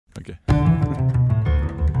Ok.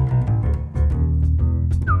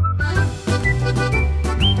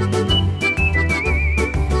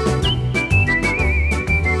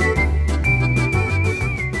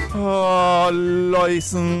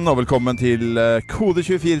 Halloisen, og velkommen til Kode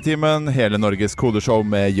 24-timen, hele Norges kodeshow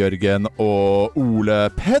med Jørgen og Ole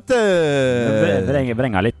Petter.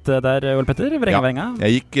 Vrenga litt der, Ole Petter. Vrenga.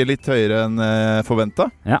 Jeg gikk litt høyere enn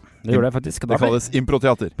forventet. Ja, det gjorde jeg faktisk. Det kalles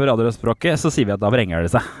improteater. På radiospråket så sier vi at da vrenger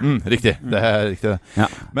det seg. Riktig, det er riktig. Ja.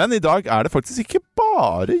 Men i dag er det faktisk ikke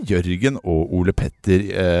bare Jørgen og Ole Petter.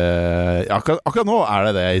 Akkurat nå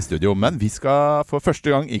er det i studio, men vi skal for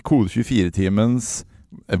første gang i Kode 24-timens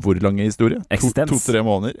hvor lange historie? 2-3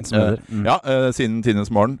 måneder. Siden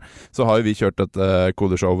Tidens Morgen så har vi kjørt dette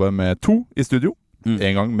kodeshowet med 2 i studio.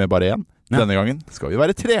 En gang med bare 1. Denne gangen skal vi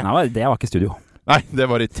være 3. Nei, det var ikke studio. Nei, det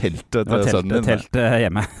var i teltet til sønnen din. Teltet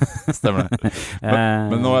hjemme. Stemmer det.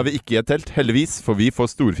 Men nå er vi ikke i et telt, heldigvis, for vi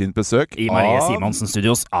får storfint besøk I Marie Simonsen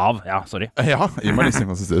Studios av, I Marie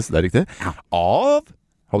Simonsen Studios, det er riktig. Av,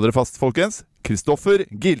 hold dere fast folkens, Kristofer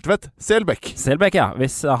Giltvedt Selbekks. Selbekks, ja.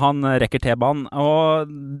 Hvis han rekker T-banen. Og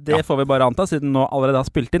det får vi bare anta, siden nå allerede har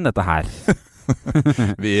spilt inn dette her.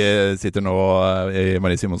 Vi sitter nå i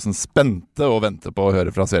Marie Simonsen spente og venter på å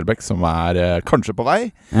høre fra Selbekks, som er kanskje på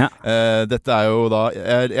vei. Ja. Dette er jo da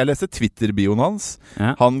jeg leste Twitter-bioen hans.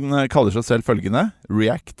 Ja. Han kaller seg selv følgende: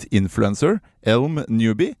 React Influencer, Elm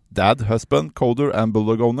Newbie, Dad, Husband, Coder and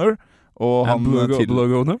Bulldog Owner. Og han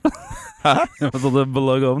Bulldog Owner? Hæ? Hva sa du?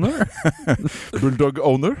 Bulldog Owner? Bulldog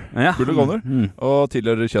Owner. Ja. Bulldog Owner. Og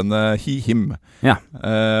tilhører kjønnet he, him. Ja.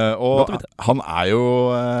 Og han er jo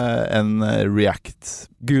en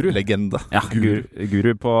React-legende. Ja,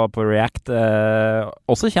 guru på React.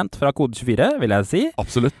 Også kjent fra Kode 24, vil jeg si.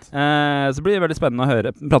 Absolutt. Så blir det veldig spennende å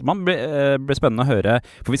høre. Blir spennende å høre,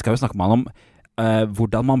 for vi skal jo snakke med han om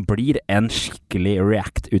hvordan man blir en skikkelig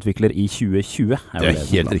React-utvikler i 2020. Det er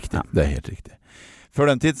helt riktig. Ja. Det er helt riktig. Før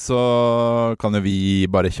den tid så kan jo vi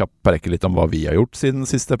bare kjapt preike litt om hva vi har gjort siden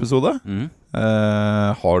siste episode.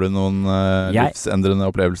 Har du noen livsendrende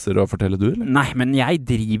opplevelser å fortelle du, eller? Nei, men jeg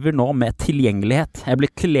driver nå med tilgjengelighet. Jeg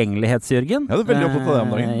blir tilgjengelighetsjørgen. Ja, du er veldig opptatt av det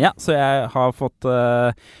om dagen. Ja, så jeg har fått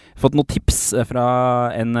noen tips fra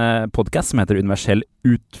en podcast som heter Universell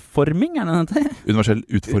Utforming, er det den heter? Universell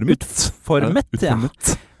Utformet? Utformet, ja.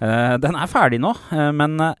 Den er ferdig nå,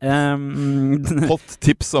 men Hot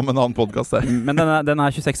tips om en annen podcast der. Men den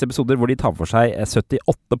er 26 episoder hvor de tar for seg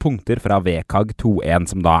 78 punkter fra VKG 2.1,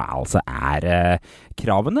 som da altså er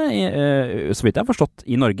kravene, så vidt jeg har forstått,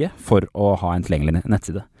 i Norge for å ha en tilgjengelig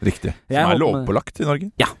nettside. Riktig. Som er lovpålagt i Norge?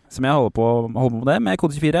 Ja, som jeg holder på med det med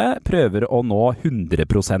Kode 24. Prøver å nå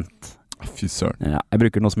 100%. Fy søren. Ja, jeg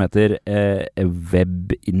bruker noe som heter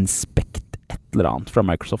Webinspect et eller annet fra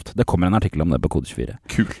Microsoft. Det kommer en artikkel om det på Kode 24.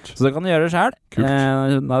 Kult. Så det kan du gjøre selv.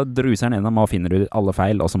 Da druser den innom og finner du alle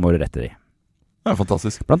feil, og så må du rette de. Det er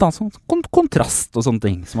fantastisk. Blant annet sånn kontrast og sånne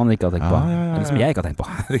ting som man ikke har tenkt på. Eller som jeg ikke har tenkt på.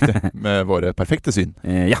 Riktig. Med våre perfekte syn.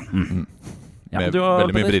 Ja. Med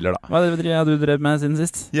veldig mye briller da. Hva har du drevet med siden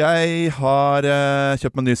sist? Jeg har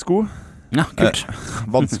kjøpt meg nye sko. Ja, kult.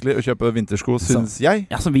 Vanskelig å kjøpe vintersko, synes jeg.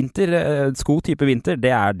 Ja, så sko-type vinter,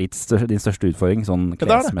 det er din største utfordring, sånn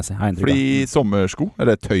klesmessig. Fordi sommersko,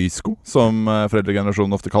 eller tøysko, som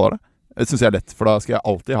foreldregenerasjonen ofte kaller det, det synes jeg er lett, for da skal jeg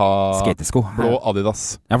alltid ha skatesko. Blå Adidas.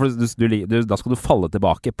 Ja, for da skal du falle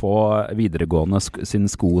tilbake på videregående sin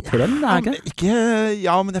skotrend, er det ikke?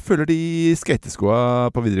 Ja, men jeg føler de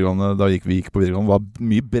skateskoa på videregående, da vi gikk på videregående, var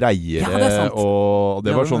mye breiere. Ja, det er sant. Og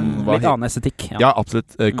det var sånn... Litt annen estetikk. Ja,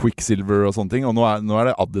 absolutt. Quicksilver og sånne ting. Og nå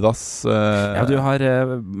er det Adidas. Ja, du har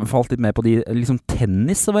falt litt med på de liksom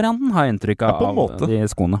tennisvarianten, har jeg inntrykk av de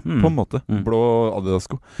skoene. På en måte. Blå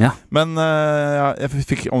Adidas-sko. Ja. Men jeg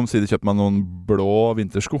fikk omsider kjøpt meg noen blå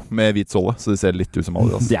vintersko med hvit såle, så de ser litt ut som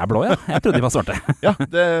Adidas. De er blå, ja. Jeg trodde de var svarte. Ja,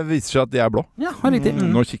 det viser seg at de er blå. Ja, riktig.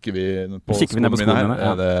 Nå kikker vi på skoene mine her.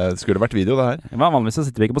 Ja. Det skulle vært video, det her. Ja, vanligvis så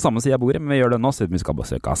sitter vi ikke på samme side av bordet, men vi gjør det nå, siden vi skal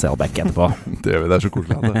besøke Selbekks etterpå. Det er så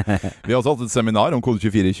koselig. Vi har også hatt et seminar om Kode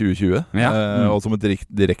 24 i 2020, og som et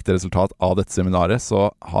direkte resultat av dette seminaret, så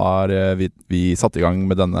har vi satt i gang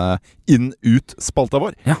med denne inn-ut-spalta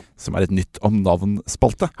vår, som er et nytt om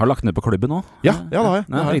navn-spalte. Har du lagt ned på klubben nå? Ja, det har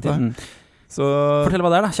jeg. Så, fortell hva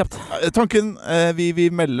det er da, kjapt. Tanken, vi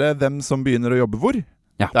vil melde hvem som begynner å jobbe hvor.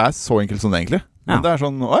 Ja. Det er så enkelt som det egentlig. Men det er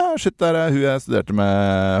sånn, shit, der er hun jeg studerte med,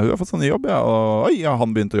 hun har fått sånn ny jobb, ja. Og oi, ja,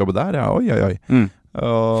 han begynte å jobbe der, ja, oi.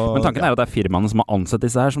 Men tanken er jo at det er firmaene som har ansett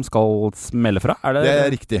disse her som skal melde fra. Er det? Det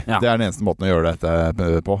er riktig. Ja. Det er den eneste måten å gjøre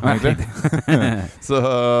dette på, egentlig. Så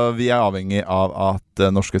vi er avhengig av at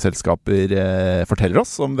norske selskaper forteller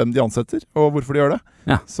oss om hvem de ansetter, og hvorfor de gjør det.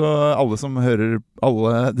 Ja. Så alle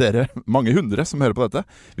dere, mange hundre som hører på dette,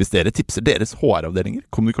 hvis dere tipser deres HR-avdelinger,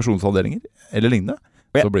 kommunikasjonsavdelinger eller lignende,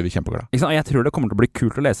 så blir vi kjempeglade. Jeg tror det kommer til å bli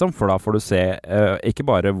kult å lese om, for da får du se ikke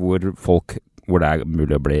bare hvor det er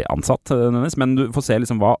mulig å bli ansatt, men du får se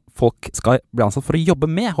liksom hva folk skal bli ansatt for å jobbe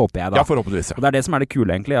med, håper jeg da. Ja, forhåpentligvis, ja. Og det er det som er det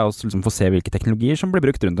kule egentlig, å liksom få se hvilke teknologier som blir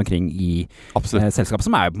brukt rundt omkring i selskapet,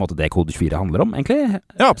 som er jo på en måte det Kode 24 handler om, egentlig.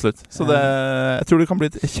 Ja, absolutt. Så jeg tror det kan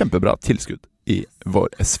bli et kjempebra tilskudd i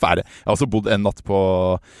vår sfære. Jeg har også bodd en natt på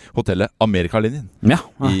hotellet Amerikalinjen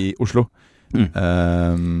i Oslo.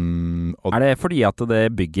 Er det fordi at det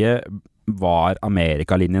bygget var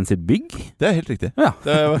Amerikalinjen sitt bygg? Det er helt riktig. Ja.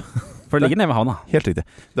 For det ligger nede ved havna. Helt riktig.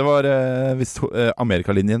 Det var visst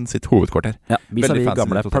Amerikalinjen sitt hovedkvarter. Ja, vi sa vi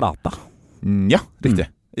gamle Plata. Ja, riktig.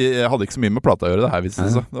 Jeg hadde ikke så mye med Plata å gjøre det her, hvis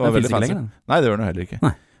det så. Det var veldig fancy. Nei, det gjør det heller ikke.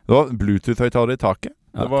 Nei. Det var Bluetooth-høyttaler i taket.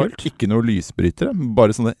 Det var ikke noe lysbrytere,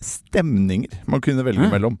 bare sånne stemninger man kunne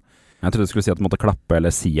velge mellom. Jeg trodde du skulle si at du måtte klappe eller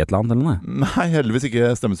si et eller annet eller noe. Nei, heldigvis ikke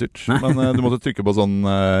stemmestyrt. Men du måtte trykke på sånn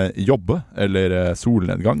jobbe, eller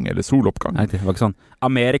solnedgang, eller soloppgang. Nei, det var ikke sånn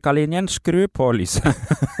Amerikalinjen, skru på lyset.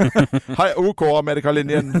 Hei, ok,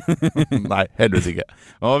 Amerikalinjen. Nei, heldigvis ikke.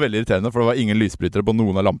 Det var veldig irriterende, for det var ingen lysbrytere på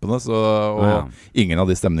noen av lampene, og ingen av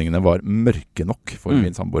de stemningene var mørke nok for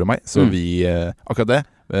min samboer og meg. Så akkurat det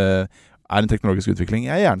er en teknologisk utvikling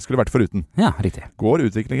jeg gjerne skulle vært foruten. Ja, riktig. Går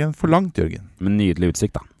utviklingen for langt, Jørgen? Med nydelig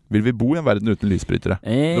utsikt da. Vil vi bo i en verden uten lysbrytere?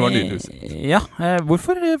 Det var nydelig utsikt. Ja,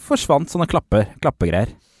 hvorfor forsvant sånne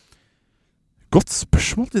klappegreier? Godt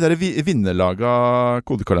spørsmål. De der vinnerlaga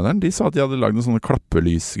kodekalenderen, de sa at de hadde laget noen sånne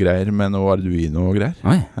klappelysgreier med noe Arduino og greier.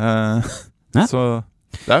 Så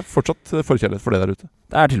det er fortsatt forkjærlighet for det der ute.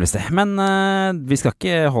 Det er tydeligvis det. Men vi skal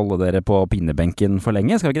ikke holde dere på pinnebenken for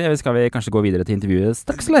lenge, skal vi ikke det? Skal vi kanskje gå videre til intervjuet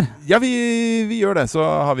straks, eller? Ja, vi gjør det. Så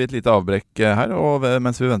har vi et lite avbrekk her, og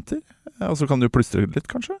mens vi venter. Og så kan du plystre litt,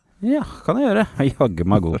 kanskje? Ja, kan jeg gjøre. Jagge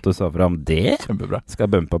meg godt å stå fram det. Kjempebra. Skal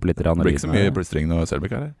jeg bumpe opp litt Det blir ikke så mye plystring når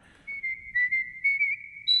Selbekks er her.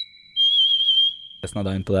 Resten av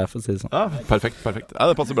dagen på det, for å si det sånn. Ja, perfekt. Ja,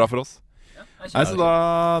 det passer bra for oss. Nei, så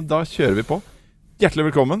da kjører vi på.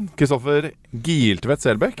 Hjertelig velkommen, Kristofer Giltvedt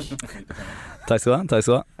Selbekks. Takk skal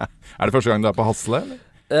du ha. Er det første gang du er på Hasle,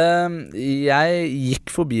 eller? Jeg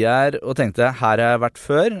gikk forbi her og tenkte, her har jeg vært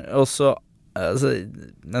før, og så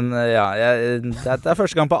men ja, det er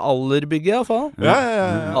første gang på Allerbygget i hvert fall. Ja.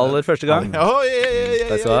 Aller første gang.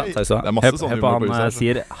 Takk skal du ha. Det er masse sånne på han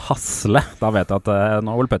sier Hasle. Da vet jeg at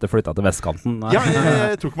nå har Ole Petter flyttet til vestkanten. Ja,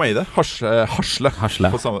 jeg tok meg i det. Hasle. Hasle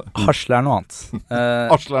er noe annet.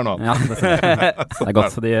 Hasle er noe annet. Ja, det er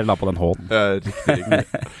godt, de la på den hånden. Riktig.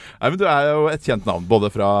 Nei, men du er jo et kjent navn,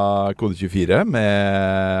 både fra Kode 24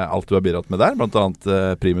 med alt du har bidratt med der, blant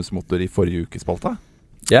annet Primus Motor i forrige ukespalta.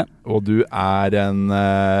 Yeah. Og du er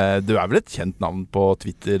vel et kjent navn på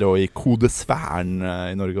Twitter og i kodesfæren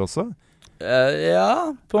i Norge også?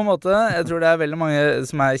 Ja, på en måte. Jeg tror det er veldig mange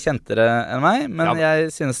som er kjentere enn meg, men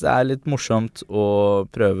jeg synes det er litt morsomt å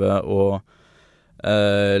prøve å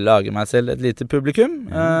lage meg selv et lite publikum,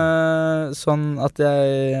 sånn at jeg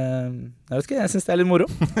vet ikke, jeg synes det er litt moro.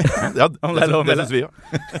 Ja, det synes vi jo.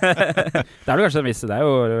 Det er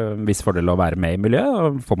jo en viss fordel å være med i miljøet,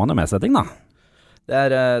 og får man jo med seg ting da. Det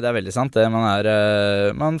er veldig sant det.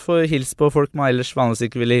 Man får hilse på folk man ellers vanligvis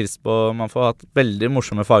ikke ville hilse på. Man får hatt veldig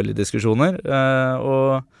morsomme faglige diskusjoner,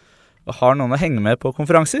 og har noen å henge med på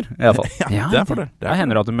konferanser i hvert fall. Ja, det er for det. Det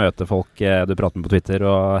hender at du møter folk du prater med på Twitter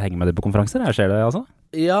og henger med dem på konferanser. Her skjer det altså?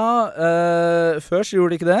 Ja, først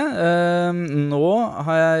gjorde det ikke det. Nå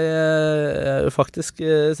har jeg faktisk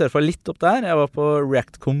surfet litt opp der. Jeg var på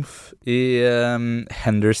ReactConf i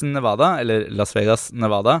Henderson, Nevada, eller Las Vegas,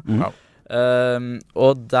 Nevada. Wow.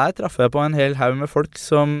 Og der traff jeg på en hel haug med folk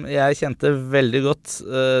som jeg kjente veldig godt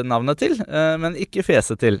navnet til, men ikke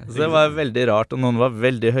fjeset til. Så det var veldig rart, og noen var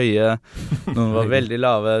veldig høye, noen var veldig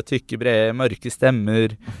lave, tykke, brede, mørke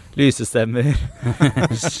stemmer, lysestemmer.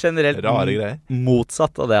 Generelt rare greier.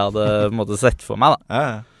 Motsatt av det jeg hadde måttet sett for meg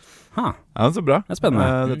da. Ja, så bra. Det er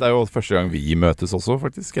spennende. Dette er jo første gang vi møtes også,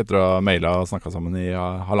 faktisk, etter å ha mailet og snakket sammen i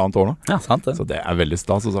 1,5 år nå. Ja, sant det. Så det er veldig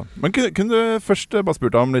stas også. Men kunne du først bare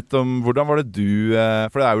spurt deg om litt om hvordan var det du,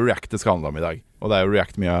 for det er jo React det skal handle om i dag, og det er jo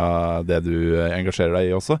React mye av det du engasjerer deg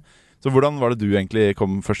i også. Så hvordan var det du egentlig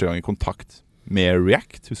kom første gang i kontakt med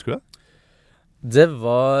React, husker du det? Det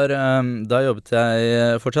var, da jobbet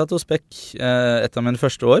jeg fortsatt hos Beck et av mine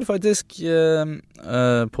første år faktisk,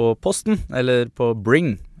 på Posten, eller på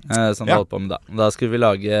Bring, som vi holdt på med da. Da skulle vi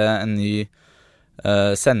lage en ny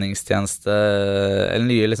sendingstjeneste, eller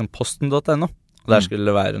nye liksom posten.no. Der skulle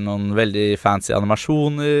det være noen veldig fancy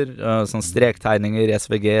animasjoner, sånn strektegninger i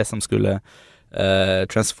SVG som skulle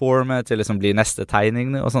transforme til liksom bli neste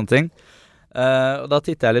tegningene og sånne ting. Og da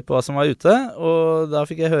tittet jeg litt på hva som var ute, og da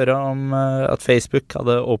fikk jeg høre om at Facebook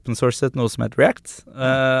hadde open sourcet noe som het React,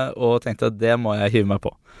 og tenkte at det må jeg hive meg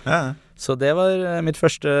på. Ja. Så det var mitt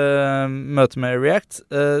første møte med React.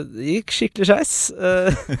 Det gikk skikkelig skeis.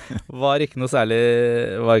 Var ikke noe særlig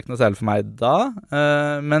for meg da,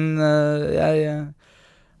 men jeg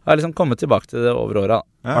har liksom kommet tilbake til det over året.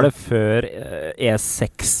 Ja. Var det før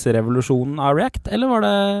E6-revolusjonen av React, eller var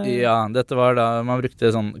det... Ja, dette var da man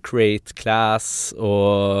brukte sånn create class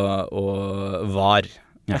og var.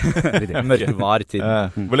 Ja, mørke var-tid.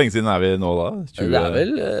 Hvor lenge siden er vi nå da? 20... Det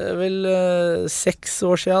er vel 6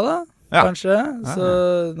 år siden da, kanskje. Så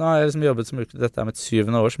nå har jeg liksom jobbet som utvikler. Dette er mitt 7.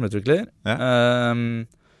 år som utvikler.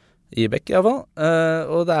 I Beck i hvert fall.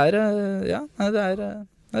 Og det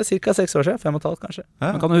er cirka 6 år siden, 5,5 kanskje.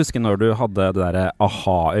 Men kan du huske når du hadde det der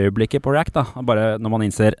aha-øyeblikket på React da? Bare når man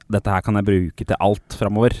innser, dette her kan jeg bruke til alt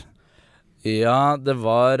fremover. Ja, det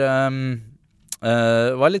var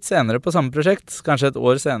litt senere på samme prosjekt, kanskje et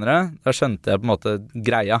år senere. Da skjønte jeg på en måte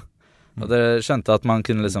greia. Og jeg skjønte at man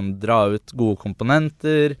kunne liksom dra ut gode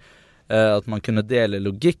komponenter, at man kunne dele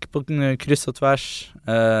logikk på kryss og tvers,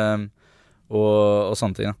 og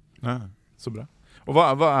sånne ting. Ja, så bra. Og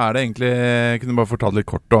hva er det egentlig, kunne du bare fortelle litt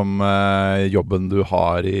kort om jobben du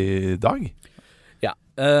har i dag? Ja,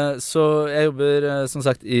 så jeg jobber som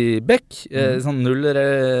sagt i Beck, sånn det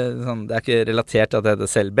er ikke relatert til at det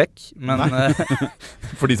heter Selbekks, men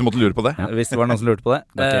for de som måtte lure på det. Hvis det var noen som lurte på det.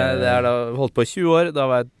 Det er da holdt på i 20 år, da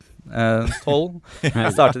var jeg 12,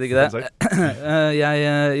 jeg startet ikke det.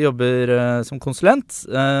 Jeg jobber som konsulent,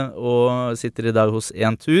 og sitter i dag hos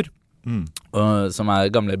Entur, som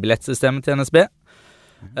er gamle billettsystemet til NSB.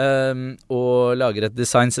 Og lager et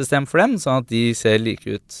designsystem for dem, sånn at de ser like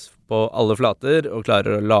ut på alle flater og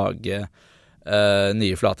klarer å lage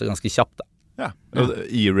nye flater ganske kjapt da. Ja,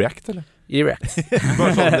 i React, eller? I React.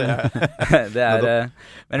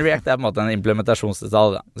 Men React er på en måte en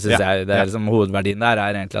implementasjonsdetalj da, synes jeg. Det er liksom, hovedverdien der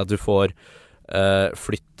er egentlig at du får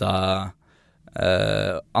flytta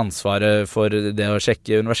ansvaret for det å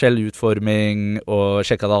sjekke universell utforming og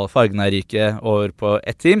sjekke at alle fargene er rike over på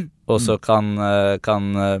ett team, og så kan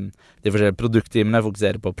de forskjellige produktteamene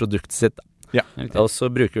fokusere på produktet sitt da. Ja. Og så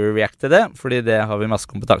bruker vi React til det, fordi det har vi masse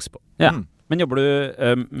kompetanse på. Ja. Men jobber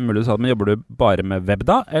du bare med web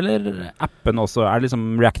da, eller appen også? Er det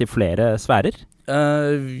liksom React i flere sfærer?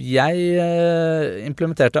 Jeg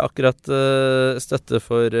implementerte akkurat støtte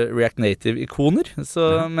for React Native-ikoner,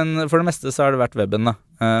 men for det meste så har det vært webben da.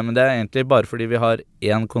 Men det er egentlig bare fordi vi har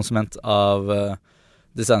en konsument av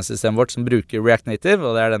designsystemet vårt som bruker React Native,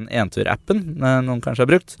 og det er den Entur-appen noen kanskje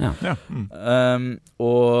har brukt. Ja.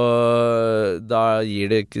 Og da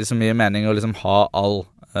gir det ikke så mye mening å liksom ha all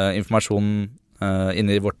informasjonen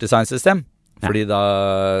inne i vårt designsystem, fordi da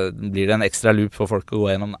blir det en ekstra loop for folk å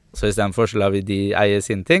gå gjennom. Så i stedet for så lar vi de eie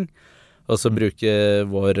sine ting, og så bruke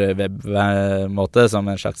vår webmåte som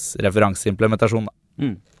en slags referanseimplementasjon.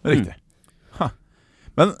 Riktig.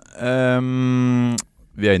 Men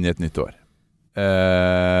vi er inne i et nytt år. Det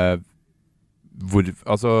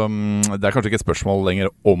er kanskje ikke et spørsmål lenger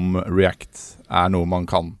om React er noe man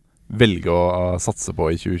kan velge å satse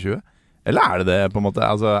på i 2020? Eller er det på en måte?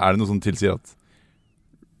 Altså, er det noe som tilsier at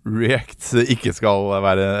React ikke skal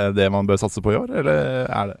være det man bør satse på i år, eller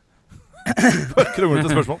er det?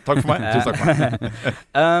 Kronglete spørsmål. Takk for meg. Tusen takk for meg.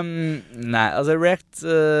 Nei, altså React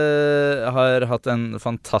har hatt en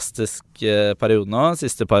fantastisk periode nå,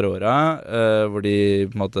 siste par årene, hvor de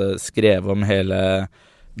på en måte skrev om hele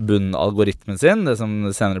bunnalgoritmen sin, det som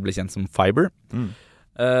senere ble kjent som Fiber.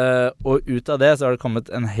 Og ut av det så har det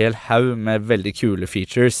kommet en hel haug med veldig kule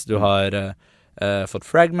features. Du har fått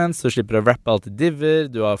fragments, du slipper å wrappe alt i diver,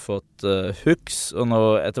 du har fått hooks, og nå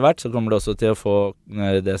etter hvert så kommer du også til å få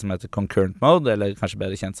det som heter concurrent mode, eller kanskje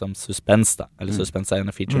bedre kjent som suspense da, eller suspense er en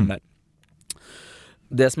av featuren der.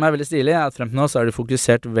 Det som er veldig stilig er at frem til nå så har de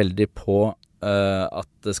fokusert veldig på at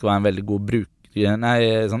det skal være en veldig god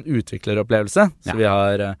sånn utvikleropplevelse, så vi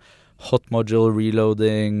har hot module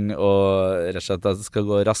reloading, og rett og slett at det skal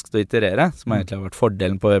gå raskt å iterere, som egentlig har vært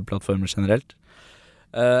fordelen på webplattformer generelt.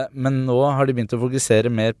 Men nå har de begynt å fokusere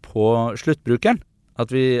mer på sluttbrukeren. At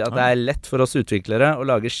det er lett for oss utviklere å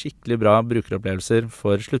lage skikkelig bra brukeropplevelser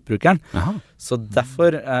for sluttbrukeren. Så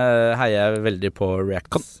derfor heier jeg veldig på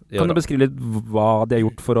React. Kan du beskrive litt hva de har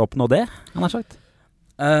gjort for å oppnå det, han har sagt?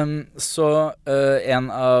 Så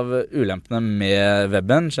en av ulempene med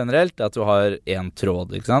webben generelt er at du har en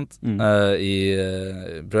tråd, ikke sant? I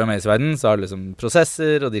programmeringsverdenen så har du liksom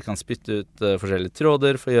prosesser, og de kan spytte ut forskjellige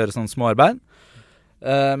tråder for å gjøre sånn små arbeid.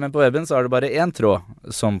 Men på webben så har du bare en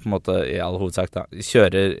tråd som på en måte i all hovedsak da,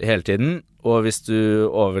 kjører hele tiden, og hvis du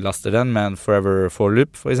overlaster den med en forever for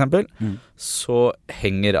loop for eksempel, så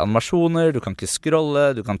henger animasjoner, du kan ikke scrolle,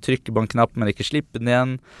 du kan trykke på en knapp, men ikke slippe den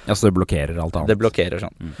igjen. Ja, så det blokkerer alt annet. Det blokkerer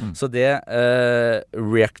sånn. Så det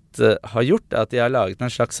React har gjort, er at de har laget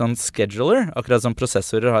en slags sånn scheduler, akkurat som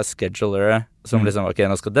prosessorer har schedulere, som liksom, ok,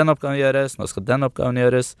 nå skal den oppgaven gjøres, nå skal den oppgaven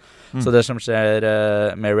gjøres. Så det som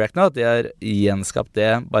skjer med React nå, de har gjenskapt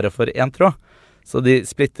det bare for en tråd. Så de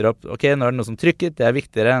splitter opp, ok, nå er det noe som trykket, det er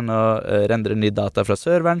viktigere enn å rendre ny data fra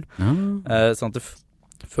serveren, sånn at det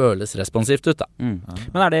føles responsivt ut da.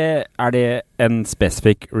 Men er det en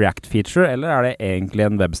spesifikk React-feature, eller er det egentlig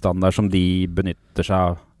en webstandard som de benytter seg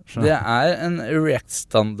av? Det er en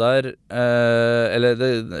React-standard, eller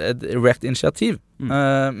et React-initiativ,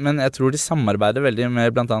 men jeg tror de samarbeider veldig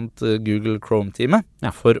med blant annet Google Chrome-teamet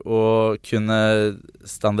for å kunne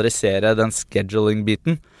standardisere den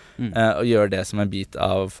scheduling-biten, og gjøre det som en bit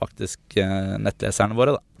av faktisk nettleserne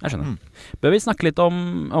våre da. Jeg skjønner. Bør vi snakke litt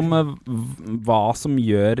om hva som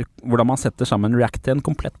gjør, hvordan man setter sammen React til en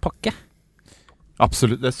komplett pakke?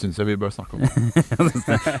 Absolutt, det synes jeg vi bør snakke om. Jeg synes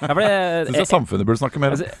jeg samfunnet burde snakke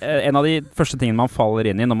mer om. En av de første tingene man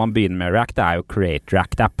faller inn i når man begynner med React, det er jo Create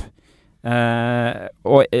React App.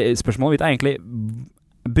 Og spørsmålet mitt er egentlig,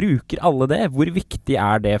 bruker alle det? Hvor viktig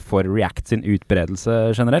er det for React sin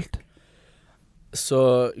utbredelse generelt? Så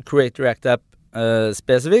Create React App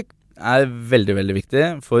spesifikt er veldig, veldig viktig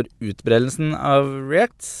for utbredelsen av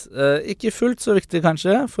React. Ikke fullt så viktig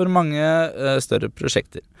kanskje for mange større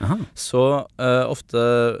prosjekter. Så ofte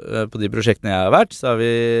på de prosjektene jeg har vært,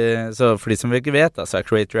 så for de som ikke vet, så er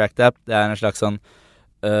Create React App, det er en slags sånn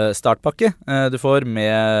startpakke du får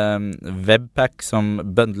med webpack som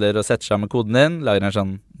bundler og setter sammen koden din, lager en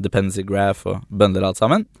sånn dependency graph og bundler alt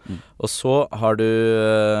sammen. Og så har du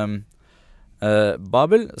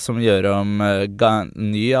Babel, som gjør om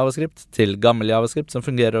ny javascript til gammel javascript som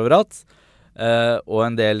fungerer overalt, og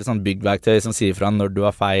en del sånn byggverktøy som sier fra når du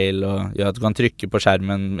har feil, og gjør at du kan trykke på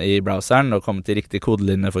skjermen i browseren og komme til riktig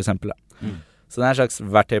kodelinje for eksempel. Så det er en slags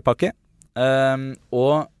verktøypakke.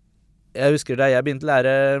 Og jeg husker da jeg begynte å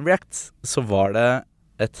lære React, så var det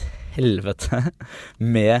et helvete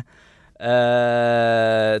med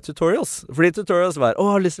tutorials. Fordi tutorials var, jeg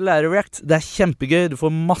har lyst til å lære React, det er kjempegøy, du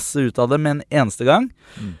får masse ut av det med en eneste gang.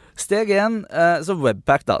 Steg 1, så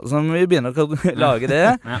webpack da, så vi begynner å lage det,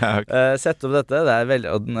 sette opp dette, det er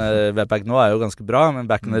veldig, og webpack nå er jo ganske bra, men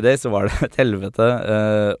back in the day så var det et helvete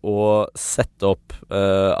å sette opp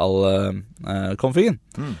all konfigen.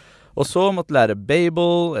 Og så måtte lære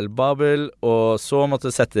Babel, og så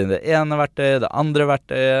måtte sette inn det ene verktøyet, det andre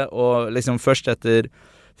verktøyet, og liksom først etter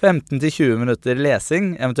 15-20 minutter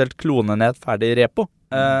lesing, eventuelt klone ned et ferdig repo,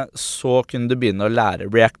 så kunne du begynne å lære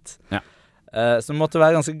React. Så du måtte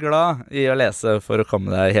være ganske glad i å lese for å komme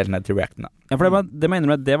deg helt ned til Reacten. Ja, for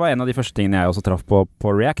det var en av de første tingene jeg også traff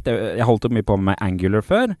på React. Jeg holdt jo mye på med Angular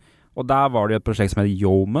før, og der var det jo et prosjekt som heter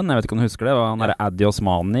Yeoman, jeg vet ikke om du husker det, og han er Addy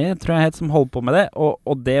Osmani, tror jeg som holdt på med det,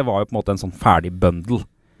 og det var jo på en måte en sånn ferdig bundle.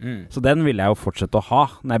 Så den ville jeg jo fortsette å ha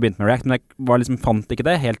når jeg begynte med React, men jeg fant ikke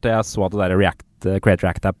det helt til jeg så at det der Create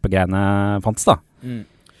React App-greiene fantes da.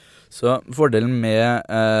 Så fordelen med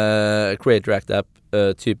Create React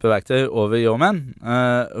App-type verktøy over Yeoman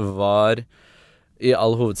var i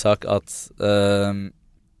all hovedsak at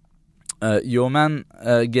Yeoman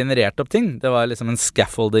genererte opp ting. Det var liksom en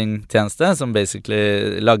scaffolding-tjeneste som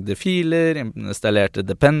basically lagde filer, installerte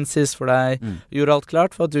dependencies for deg, gjorde alt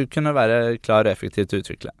klart for at du kunne være klar og effektiv til å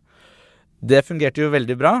utvikle. Det fungerte jo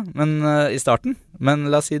veldig bra i starten, men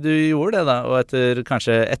la oss si du gjorde det da, og etter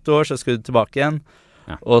kanskje 1 år så skulle du tilbake igjen,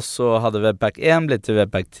 og så hadde Webpack 1 blitt til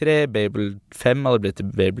Webpack 3, Babel 5 hadde blitt til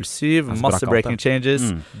Babel 7, masse breaking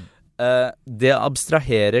changes. Det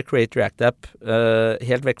abstraherer Create React App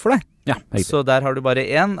helt vekk for deg. Så der har du bare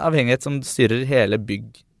en avhengighet som styrer hele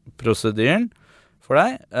byggprosedyren for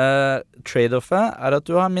deg. Trade-offet er at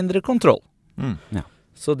du har mindre kontroll.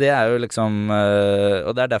 Så det er jo liksom,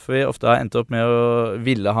 og det er derfor vi ofte har endt opp med å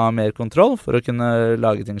ville ha mer kontroll for å kunne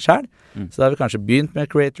lage ting selv. Så da har vi kanskje begynt med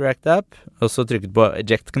Create React App, og så trykket på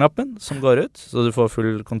eject-knappen som går ut, så du får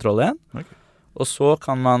full kontroll igjen. Og så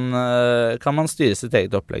kan man styre sitt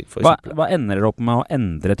eget opplegg, for eksempel. Hva ender dere opp med å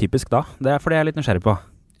endre typisk da? Det er fordi jeg er litt nysgjerrig på.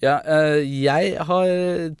 Ja, jeg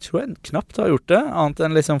tror jeg knapt har gjort det, annet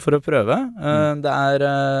enn liksom for å prøve. Det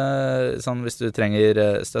sånn hvis du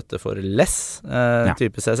trenger støtte for less,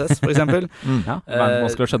 type CSS for eksempel. Ja, man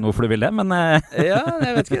skal skjønne hvorfor du vil det, men... Ja,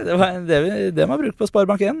 jeg vet ikke, det var det man bruker på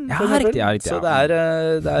Sparebank 1, for eksempel. Ja, riktig. Så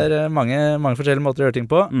det mange forskjellige måter å gjøre ting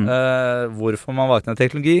på. Hvorfor man valgte en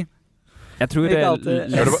teknologi. Jeg tror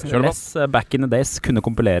less back in the days kunne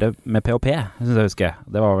kompilere med PHP, synes jeg husker.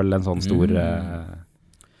 Det var vel en sånn stor...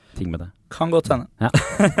 ting med det. Kan godt hende. Ja.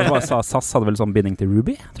 SAS hadde vel sånn binding til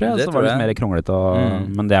Ruby, tror jeg. Så var det litt mer kronglete,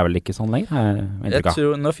 men det vel ikke sånn lenger. Jeg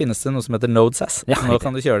tror nå finnes det noe som heter Node.js. Ja, nå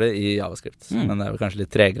kan du kjøre det i JavaScript, men det vel kanskje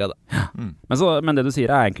litt tregere da. Ja. Men det du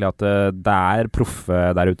sier egentlig at det proffe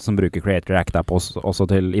der ute som bruker Create React App også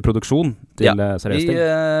i produksjon til seriøst ting.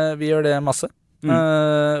 Vi gjør det masse.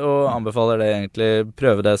 Og anbefaler det egentlig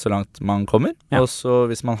prøve det så langt man kommer. Og så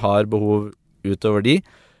hvis man har behov utover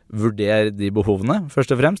vurder de behovene,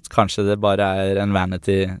 først og fremst. Kanskje det bare en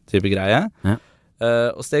vanity-type greie. Ja.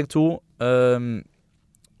 Og steg 2,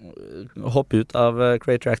 hopp ut av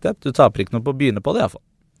Create React App. Du taper ikke noe på å begynne på det i hvert fall.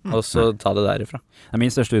 Og så ta det derifra.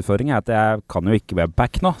 Min største utfordring at jeg kan jo ikke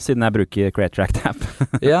webpack nå, siden jeg bruker Create React App.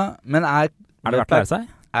 Ja, men er det verdt å lære seg?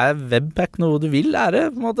 Webpack noe du vil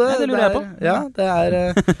lære, på en måte? Ja, det lurer jeg på. Ja,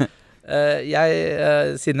 det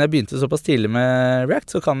siden jeg begynte såpass tidlig med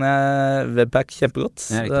React, så kan jeg webpack kjempegodt.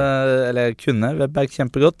 Eller jeg kunne webpack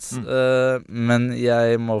kjempegodt, men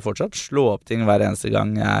jeg må fortsatt slå opp ting hver eneste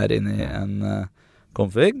gang jeg inne i en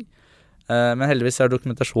config. Men heldigvis har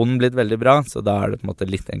dokumentasjonen blitt veldig bra, så da det på en måte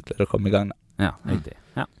litt enklere å komme i gang. Ja, riktig.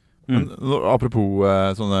 Ja. Men, apropos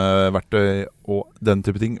sånne verktøy og den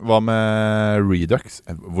type ting, hva med Redux?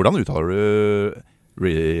 Hvordan uttaler du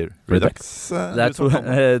Redux? Det to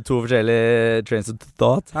forskjellige trains of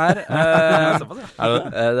thought her.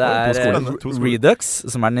 Det Redux,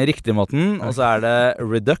 som den riktige måten, og så det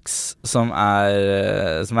Redux, som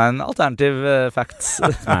en alternativ fact.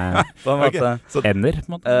 På en måte. Ender, på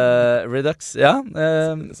en måte. Redux, ja.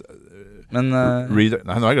 Men Nei,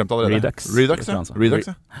 nå har jeg glemt allerede. Redux,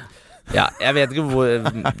 ja. Ja, jeg vet ikke hvor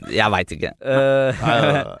Jeg vet ikke.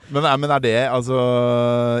 Men det altså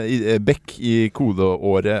Beck i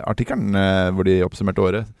kodeåret-artikkelen, hvor de oppsummerte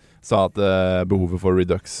året, sa at behovet for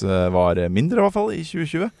Redux var mindre i hvert fall i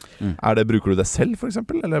 2020. Bruker du det selv for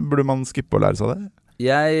eksempel, eller burde man skippe å lære seg det?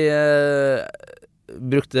 Jeg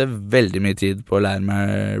brukte veldig mye tid på å lære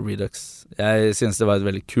meg Redux. Jeg synes det var et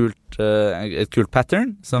veldig kult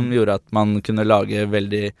pattern som gjorde at man kunne lage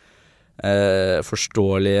veldig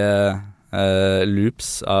forståelige loops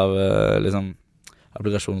av liksom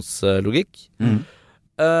applikasjonslogikk.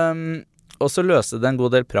 Og så løste det en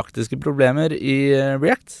god del praktiske problemer i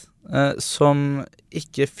React som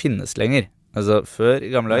ikke finnes lenger. Altså før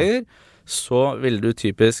i gamle dager så ville du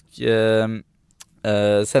typisk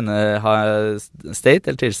ha state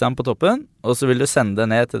eller tilstand på toppen, og så vil du sende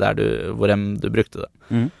det ned til hvor du brukte det.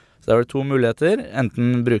 Så da var det to muligheter.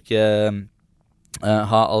 Enten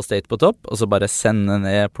ha all state på topp, og så bare sende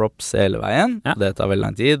ned props hele veien. Det tar veldig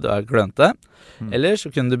lang tid, og klønete. Eller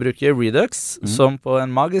så kunne du bruke Redux, som på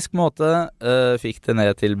en magisk måte fikk det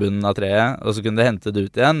ned til bunnen av treet, og så kunne du hente det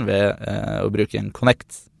ut igjen ved å bruke en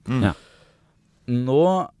connect. Nå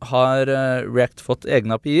har React fått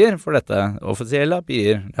egne API-er for dette, offisielle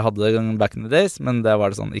API-er. Jeg hadde det back in the days, men det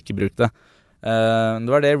var det sånn, ikke bruk det. Det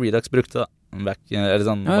var det Redux brukte da. Eller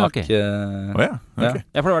sånn bak okay.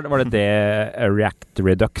 Ja, for var det React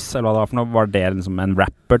Redux, eller hva det var for noe? Var det liksom en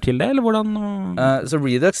wrapper til det, eller hvordan? Så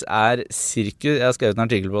Redux cirka, jeg har skrevet en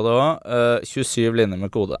artikkel på det også, 27 linjer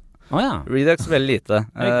med kode. Redux veldig lite,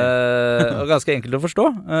 og ganske enkelt å forstå,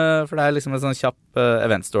 for det liksom en sånn kjapp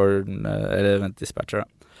event store, eller event dispatcher da.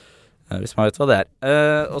 Hvis man vet hva det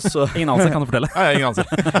og så ingen anelse kan du fortelle. Nei, ingen anelse.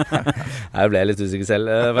 Jeg ble litt usikker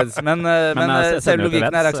selv, faktisk. Men selv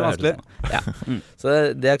logikken ikke så vanskelig. Ja. Så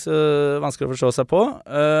det ikke så vanskelig å forstå seg på.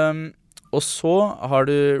 Og så har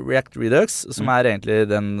du React Redux, som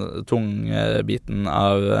egentlig den tunge biten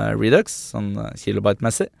av Redux, sånn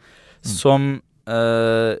kilobyte-messig, som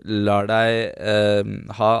lar deg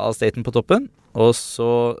ha all staten på toppen, og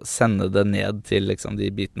så sende det ned til liksom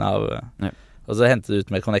de bitene av og så hente det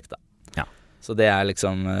ut med Connect da. Så det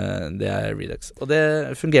liksom det Redux. Og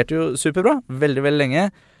det fungerte jo superbra, veldig, veldig lenge.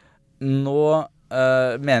 Nå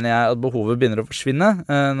mener jeg at behovet begynner å forsvinne.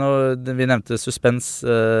 Vi nevnte suspens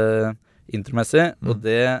intromessig, og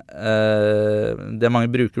det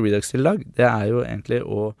mange bruker Redux til i dag, det jo egentlig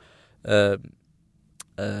å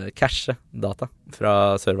cache data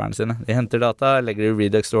fra serverne sine. De henter data, legger det i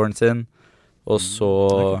Redux-storen sin, og så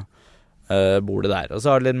bor det der. Og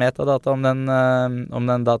så har du litt metadata om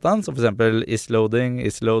den dataen, som for eksempel is loading,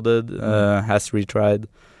 is loaded, has retried,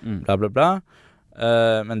 bla bla bla.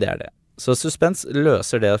 Men det det. Så Suspense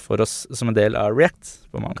løser det for oss som en del av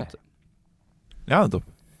React på mange måter. Ja, topp.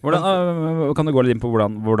 Kan du gå litt inn på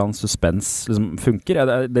hvordan Suspense liksom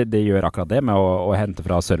funker? Det gjør akkurat det med å hente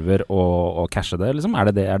fra server og cache det, liksom? Er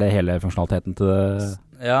det hele funksjonaliteten til det?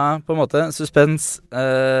 Ja, på en måte. Suspense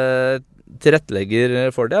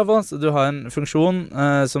tilrettelegger for det. Så du har en funksjon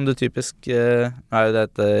som du typisk nå jo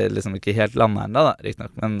dette liksom ikke helt landet enda, riktig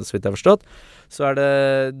nok, men så vidt jeg har forstått, så det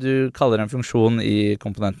du kaller en funksjon i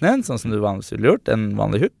komponenten din, sånn som du vanligvis ville gjort, en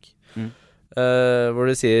vanlig hook, hvor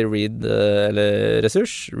du sier read eller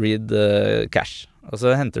ressurs, read cache. Og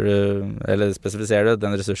så henter du, eller spesifiserer du,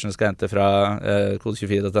 den ressursen skal hente fra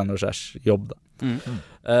kode24.no/jobb.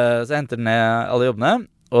 Så henter den ned alle jobbene,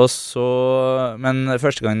 og så, men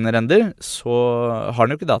første gang den render, så har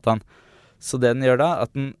den jo ikke dataen. Så det den gjør da,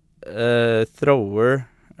 at den thrower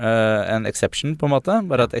en exception på en måte,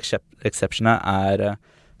 bare at exceptionet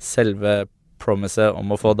selve promiset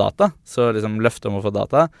om å få data. Så liksom løftet om å få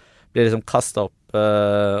data blir liksom kastet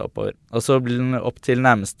oppover. Og så blir den opp til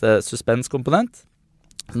nærmeste suspense-komponent,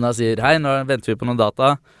 som da sier, hei, nå venter vi på noen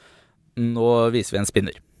data, nå viser vi en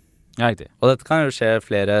spinner. Ja, riktig. Og dette kan jo skje på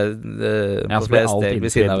flere steg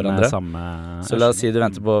ved siden av hverandre. Så la oss si du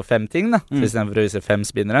venter på 5 ting da. Så i stedet for å vise 5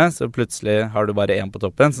 spinnere, så plutselig har du bare en på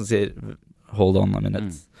toppen som sier hold on a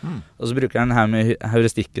minute. Og så bruker den her med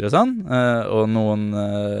heuristikker og sånn, og noen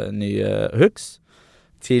nye hooks,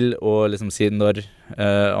 til å liksom si når,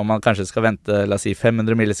 om man kanskje skal vente, la oss si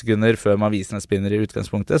 500 millisekunder før man viser en spinner i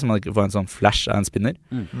utgangspunktet, så man ikke får en sånn flash av en spinner.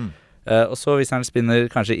 Og så viser den spinner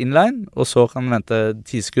kanskje inline, og så kan den vente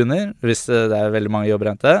 10 sekunder, hvis det veldig mange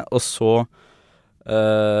jobber å hente, og så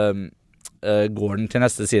går den til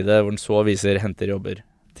neste side, hvor den så viser henter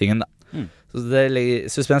jobber-tingen da. Så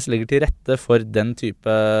Suspense ligger til rette for den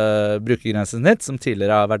type brukergrensesnitt som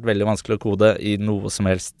tidligere har vært veldig vanskelig å kode i noe som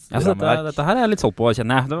helst rammeverk. Dette her jeg litt solgt på,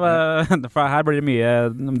 kjenner jeg. For her blir det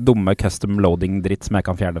mye dumme custom loading-dritt som jeg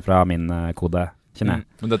kan fjerne fra min kode. Men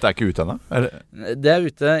dette ikke ute ennå? Det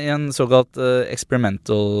ute i en såkalt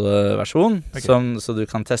experimental versjon, så du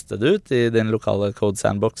kan teste det ut i din lokale code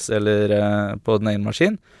sandbox eller på din egen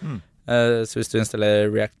maskin. Så hvis du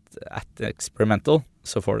installerer React at experimental,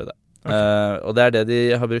 så får du det. Og det det de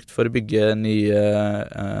har brukt for å bygge nye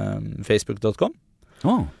Facebook.com,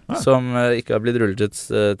 som ikke har blitt rullet ut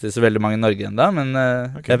til så veldig mange i Norge enda, men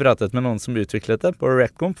jeg pratet med noen som utviklet det på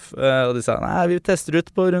ReactConf, og de sa, nei, vi tester ut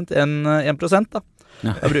på rundt 1% da.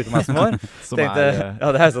 Jeg bruker meg som år. Tenkte, ja,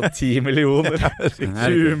 det sånn 10 millioner,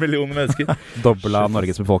 20 millioner mennesker. Dobbelt av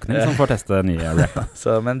Norges befolkning som får teste nye React.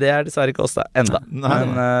 Men det dessverre ikke oss da, enda.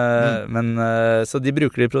 Så de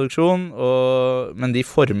bruker det i produksjon, men de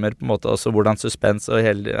former på en måte også hvordan Suspense og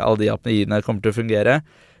alle de API-ene kommer til å fungere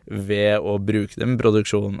ved å bruke dem i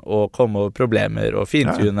produksjon og komme over problemer og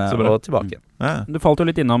fintune og tilbake. Du falt jo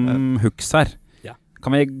litt innom hooks her.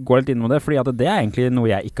 Kan vi gå litt inn med det? Fordi at det egentlig noe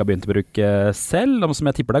jeg ikke har begynt å bruke selv, og som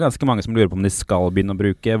jeg tipper det ganske mange som lurer på om de skal begynne å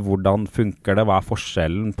bruke. Hvordan funker det? Hva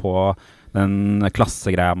forskjellen på den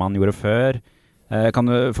klassegreia man gjorde før? Kan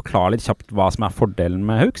du forklare litt kjapt hva som fordelen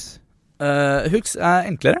med hooks? Hooks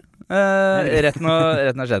enklere. Retten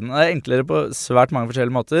av skjeden. Det enklere på svært mange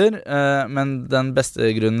forskjellige måter, men den beste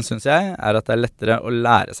grunnen, synes jeg, at det lettere å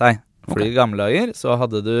lære seg. Fordi i gamle dager så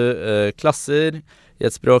hadde du klasser i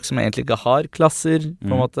et språk som egentlig ikke har klasser, på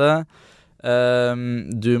en måte.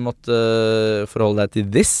 Du måtte forholde deg til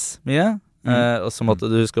this mye, og så måtte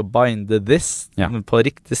du huske å binde this på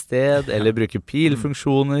riktig sted, eller bruke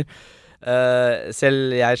pilfunksjoner.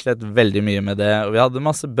 Selv jeg slett veldig mye med det, og vi hadde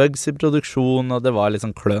masse bugs i produksjon, og det var litt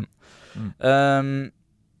sånn kløn.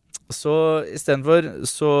 Så i stedet for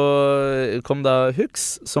så kom da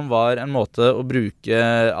hooks, som var en måte å bruke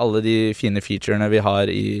alle de fine featurene vi har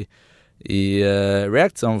i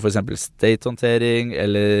React, som for eksempel state-håndtering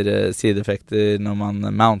eller sideeffekter når man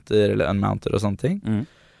mounter eller unmounter og sånne ting.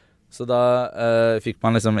 Så da fikk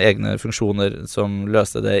man liksom egne funksjoner som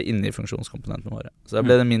løste det inni funksjonskomponentene våre. Så da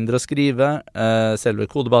ble det mindre å skrive. Selve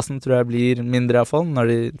kodebasen tror jeg blir mindre i hvert fall når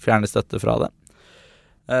de fjerner støtte fra det.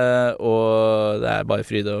 Og det bare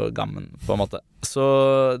fryd og gammen på en måte. Så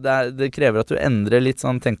det krever at du endrer litt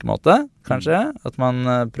sånn tenkemåte, kanskje. At man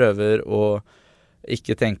prøver å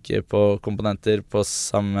ikke tenke på komponenter på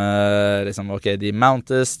samme liksom, ok, de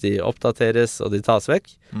mountes, de oppdateres og de tas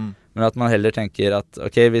vekk. Men at man heller tenker at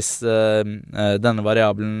ok, hvis denne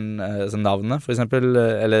variabelen, navnet for eksempel,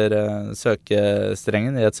 eller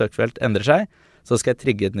søkestrengen i et søkefelt endrer seg, så skal jeg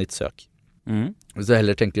trigge et nytt søk. Hvis du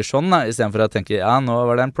heller tenker sånn da, i stedet for å tenke, ja, nå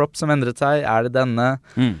var det en prop som endret seg, er det denne?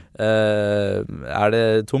 Er det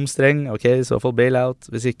tom streng? Ok, i så fall bailout,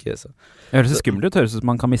 hvis ikke, så. Det høres skummelt ut, høres ut som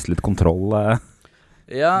man kan miste litt kontroll.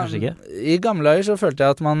 Ja, i gamle dager så følte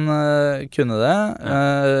jeg at man kunne det.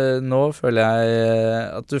 Nå føler jeg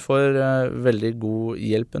at du får veldig god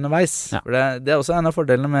hjelp underveis. For det er også en av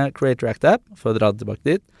fordelene med Create React App, for å dra det tilbake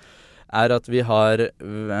dit, er at vi har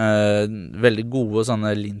veldig gode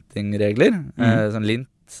sånne linting-regler. Sånn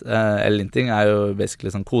linting er jo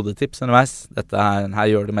basically sånn kodetips underveis.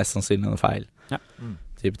 Her gjør det mest sannsynlig noe feil.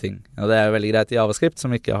 Type ting. Og det er jo veldig greit i JavaScript,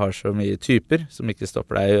 som ikke har så mye typer, som ikke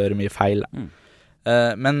stopper deg å gjøre mye feil.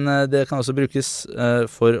 Men det kan også brukes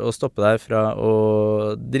for å stoppe deg fra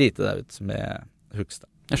å drite deg ut med hooks.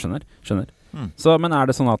 Jeg skjønner. Så, men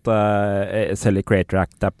er det sånn at selv i Create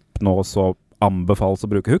React App nå så anbefales å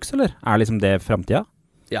bruke hooks, eller? Er liksom det fremtiden?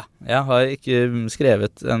 Ja, jeg har ikke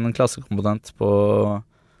skrevet en klassekomponent på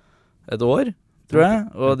et år, tror jeg,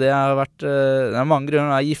 og det har vært, det er mange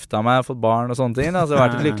grunner, jeg har giftet meg, fått barn og sånne ting, da, så det har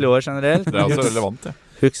vært et lykkelig år generelt. Det er også relevant, ja.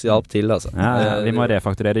 Hooks hjalp til, altså. Ja, vi må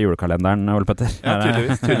refakturere julekalenderen, Ole Petter. Ja,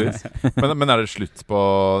 tydeligvis. Men er det slutt på,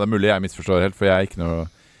 det er mulig jeg misforstår helt, for jeg er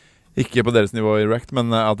ikke på deres nivå i React,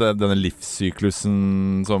 men at denne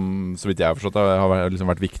livssyklusen som, så vidt jeg har forstått, har liksom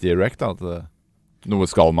vært viktig i React, da, at noe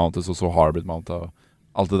skal mountes, og så har det blitt mountet, og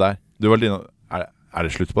alt det der. Du var litt, er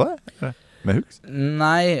det slutt på det? Med hooks?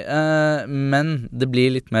 Nei, men det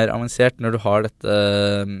blir litt mer avansert når du har dette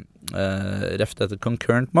etter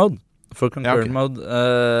concurrent mode. For concurrent mode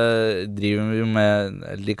driver vi jo med,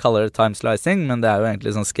 de kaller det time slicing, men det er jo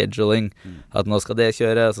egentlig sånn scheduling, at nå skal det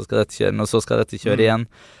kjøre, så skal dette kjøre, og så skal dette kjøre igjen.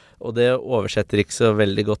 Og det oversetter ikke så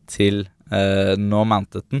veldig godt til nå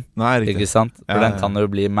mountet den. Nei, ikke sant? For den kan jo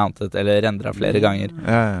bli mountet eller rendret flere ganger.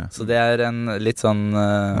 Så det er en litt sånn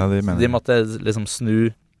de måtte liksom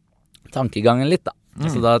snu tankegangen litt da.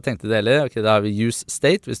 Så da tenkte de heller, ok, da har vi use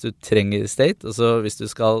state hvis du trenger state, og så hvis du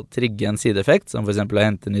skal trigge en sideeffekt, som for eksempel å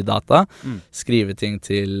hente ny data, skrive ting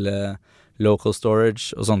til local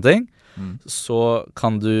storage og sånne ting, så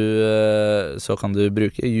kan du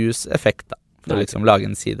bruke use effekt da. For å liksom lage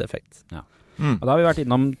en sideeffekt. Ja. Og da har vi vært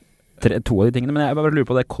innom to av de tingene, men jeg bare lurer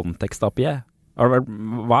på det kontekst-API-et.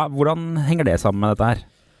 Hvordan henger det sammen med dette her?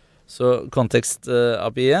 Så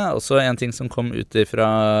kontekst-API-et, også en ting som kom ut fra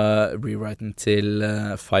rewriten til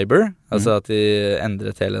Fiber, altså at de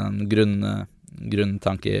endret hele den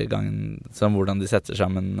grunntankegangen som hvordan de setter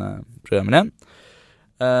sammen programmer igjen.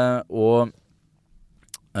 Og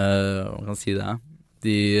hva kan si det?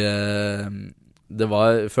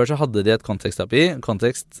 Før så hadde de et kontekst-API.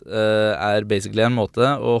 Kontekst er basically en måte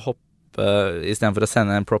å hoppe, i stedet for å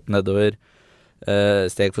sende en prop nedover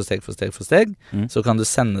steg for steg, så kan du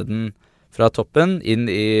sende den fra toppen inn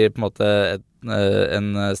i på en måte en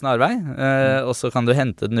snarvei, og så kan du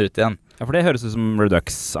hente den ut igjen. Ja, for det høres ut som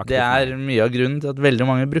Redux-aktivt. Det er mye av grunnen til at veldig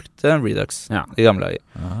mange brukte Redux i gamle dager.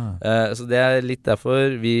 Så det er litt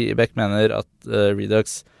derfor vi i Beck mener at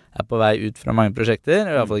Redux er på vei ut fra mange prosjekter,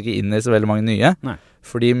 og i hvert fall ikke inn i så veldig mange nye.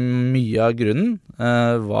 Fordi mye av grunnen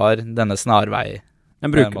var denne snarvei. Men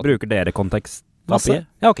bruker dere kontekst? Masse.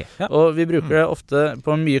 Ja, ok. Ja. Og vi bruker det ofte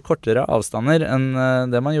på mye kortere avstander enn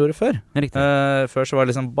det man gjorde før. Før så var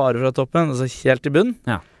det liksom bare fra toppen, og så helt i bunn.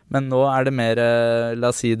 Ja. Men nå er det mer, la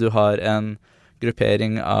oss si du har en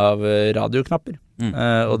gruppering av radioknapper.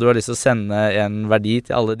 Og du har lyst til å sende en verdi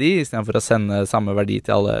til alle de, i stedet for å sende samme verdi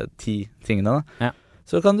til alle 10 tingene. Da.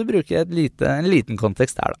 Så kan du bruke en liten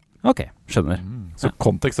kontekst der, da. Ok, skjønner. Så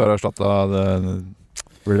kontekst har erstattet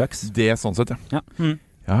Redux? Det sånn sett, ja.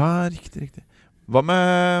 Ja, riktig. Hva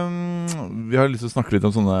med vi har lyst til å snakke litt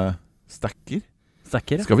om sånne stacker.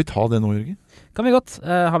 Skal vi ta det nå, Jørgen? Kan vi godt.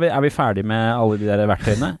 Er vi ferdig med alle de der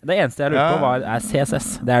verktøyene? Det eneste jeg lurer på er CSS.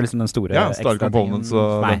 Det er liksom den store Style Components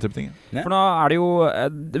og den type ting. For nå er det jo,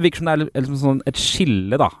 det virker som det er liksom sånn et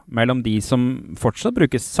skille da, mellom de som fortsatt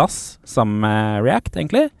bruker SAS sammen med React,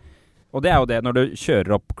 egentlig. Og det er jo det, når du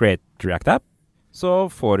kjører opp Create React App, så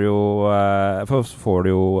får du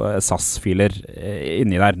jo SAS-filer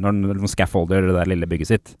inni der, når du scaffolder det der lille bygget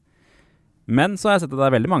sitt. Men så har jeg sett at det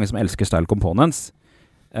er veldig mange som elsker Style Components.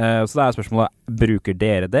 Så det er spørsmålet, bruker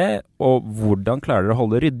dere det, og hvordan klarer dere å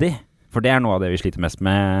holde det ryddig? For det er noe av det vi sliter mest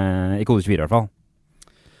med i Kode 24 i hvert fall.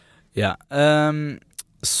 Ja,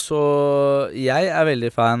 så jeg er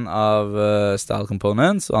veldig fan av Style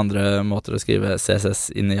Components og andre måter å skrive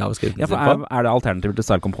CSS inn i JavaScript. Ja, for er det alternativer til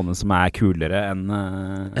Style Components som er kulere enn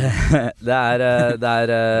Det er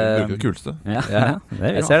bruker det kuleste. Ja,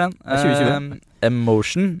 jeg ser den. 2020.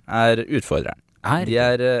 Emotion er utfordreren. De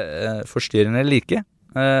er forstyrrende like.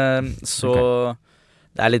 Så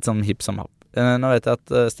det er litt sånn hipp som happ. Nå vet jeg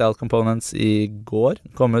at Style Components i går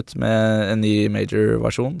kom ut med en ny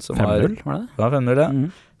major-versjon. 5.0, var det? Ja, 5.0, ja.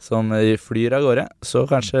 Som flyr av gårde. Så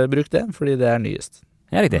kanskje bruk det, fordi det nyest.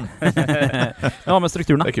 Ja, riktig. Hva med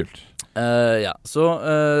strukturen da? Det kult. Ja, så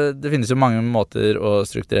det finnes jo mange måter å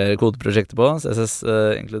strukturere kodeprosjekter på, CSS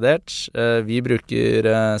inkludert. Vi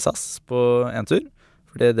bruker SAS på Entur,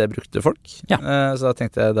 fordi det brukte folk. Ja. Så da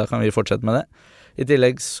tenkte jeg, da kan vi fortsette med det. I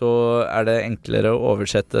tillegg så det enklere å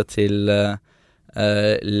oversette til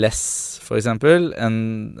less, for eksempel,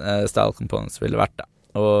 enn Style Components ville vært da.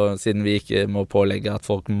 Og siden vi ikke må pålegge at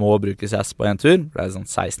folk må bruke SAS på en tur, for det sånn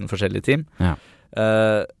 16 forskjellige team,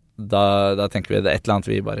 da tenker vi det et eller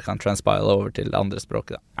annet vi bare kan transpile over til det andre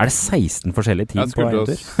språket da. Det 16 forskjellige team på en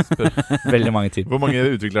tur? Veldig mange team. Hvor mange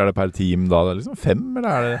utviklere det per team da? Det liksom 5,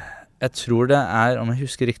 eller det? Jeg tror det om jeg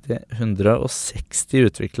husker riktig, 160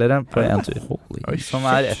 utviklere på en tur. Som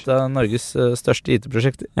et av Norges største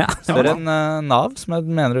IT-prosjekter. Ja. Større enn NAV, som jeg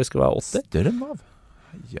mener det skulle være 80. Større enn NAV?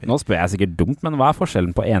 Nå spør jeg sikkert dumt, men hva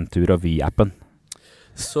forskjellen på Entur og Vy-appen?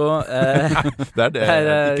 Så det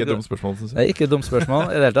ikke et dumt spørsmål, synes jeg. Det ikke et dumt spørsmål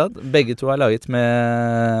i det hele tatt. Begge to laget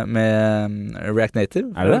med React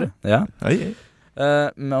Native. Det? Ja. Hei.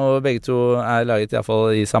 Og begge to laget i hvert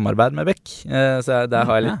fall i samarbeid med Beck. Så der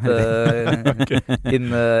har jeg litt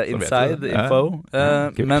inside info.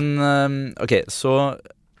 Men ok, så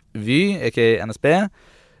Vy, ikke NSB,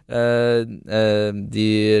 de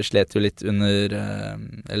slet jo litt under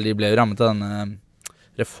eller de ble jo rammet av denne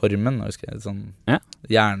reformen, husker jeg, sånn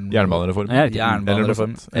Jernbanereform.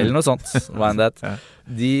 Eller noe sånt. Hva enn det.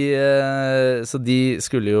 Så de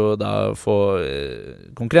skulle jo da få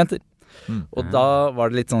konkurrenter. Og da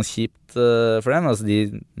var det litt sånn kjipt for dem. Altså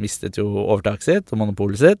de mistet jo overtaket sitt og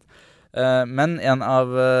monopolet sitt. Men en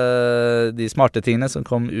av de smarte tingene som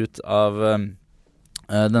kom ut av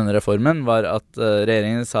denne reformen, var at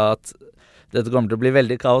regjeringen sa at dette kommer til å bli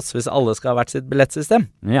veldig kaos hvis alle skal ha hvert sitt billettsystem.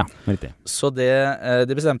 Ja, riktig. Så de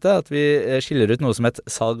bestemte at vi skiller ut noe som et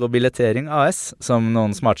salg og billettering AS, som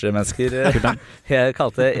noen smartere mennesker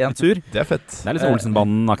kalte en tur. Det fett. Det litt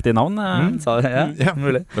Olsenbanden-aktig navn. Ja,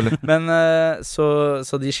 mulig. Men så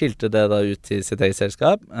de skilte det da ut til sitt eget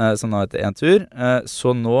selskap, som nå heter en tur.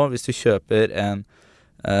 Så nå, hvis du kjøper en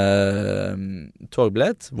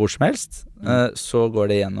togbillett hvor som helst, så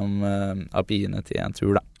går det gjennom API-ene til en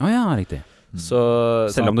tur da. Ja, riktig. Så,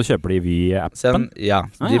 selv om du kjøper det i Vy-appen? Ja,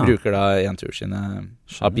 de bruker da Entur sine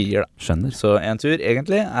API-er da. Skjønner. Så Entur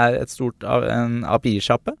egentlig en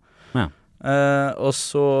API-sjappe. Ja. Og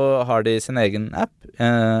så har de sin egen app,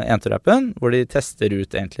 Entur-appen, hvor de tester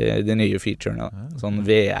ut egentlig de nye featurene da. Sånn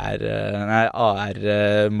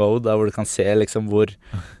AR-mode, hvor du kan se liksom hvor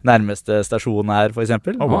nærmeste stasjon for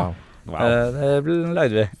eksempel. Wow. Det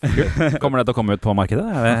lagde vi. Kommer det til å komme ut på markedet?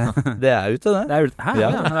 Det ute, det. Hæ? Ja.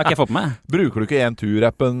 Det har ikke jeg fått med. Bruker du ikke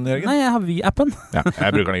Entur-appen, Jørgen? Nei, jeg har Vy-appen. Ja,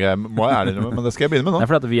 jeg bruker den ikke, må jeg ærlig med, men det skal jeg begynne med nå. Det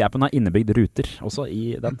fordi at Vy-appen har innebygd ruter også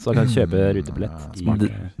i den, så jeg kan kjøpe rutebillett.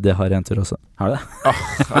 Det har Entur også. Har det?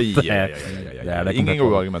 Det er ingen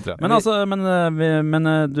gode argumenter. Men altså,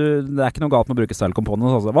 det ikke noe galt med å bruke style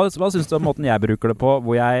components også. Hva synes du om måten jeg bruker det på,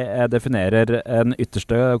 hvor jeg definerer den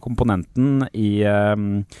ytterste komponenten i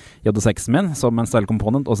JD6-en min som en style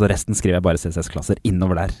component, og så resten skriver jeg bare CSS-klasser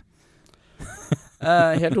innover der.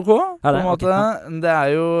 Helt ok, på en måte.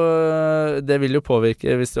 Det vil jo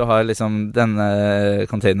påvirke hvis du har liksom denne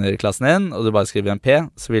containerklassen din, og du bare skriver en P,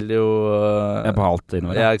 så vil det jo på alt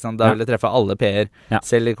innover. Ja, ikke sant? Da vil det treffe alle P-er,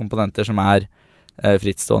 selv i komponenter som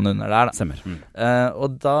frittstående under der da. Stemmer.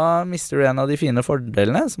 Og da mister du en av de fine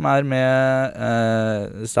fordelene som med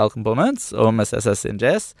style components og med CSS in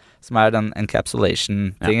JS, som den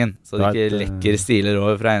encapsulation-tingen. Så det ikke lekker stiler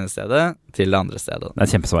over fra ene stedet til det andre stedet. Det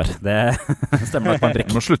et kjempesvar. Det stemmer nok på en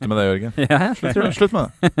prikk. Du må slutte med det, Jørgen. Ja, slutt med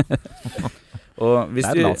det. Og hvis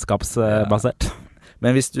det landskapsbasert.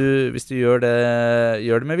 Men hvis du gjør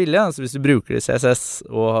det med vilje, altså hvis du bruker det i CSS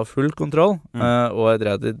og har full kontroll, og et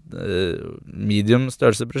relativt medium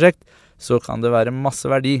størrelseprosjekt, så kan det være masse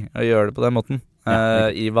verdi å gjøre det på den måten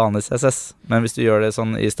i vanlig CSS. Men hvis du gjør det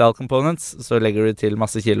sånn i style components, så legger du til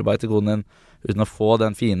masse kilobyte i koden din uten å få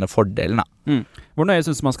den fine fordelen. Hvor nøye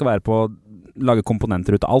synes du man skal være på å lage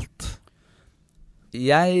komponenter ut av alt?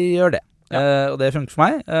 Jeg gjør det. Og det funker for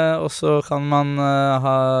meg. Og så kan man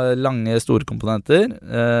ha lange, store komponenter.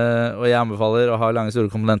 Og jeg anbefaler å ha lange, store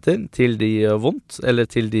komponenter til de gjør vondt, eller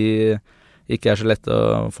til de ikke så lett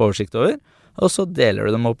å få oversikt over. Og så deler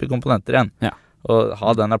du dem opp i komponenter igjen. Ja. Og ha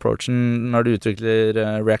den approachen når du utvikler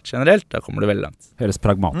React generelt, da kommer du veldig langt. Høres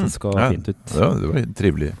pragmatisk og fint ut. Ja, det var en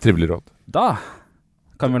trivelig råd. Da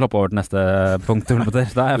Kan vi vel hoppe over til neste punkt, Ole Petter?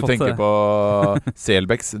 Du tenker på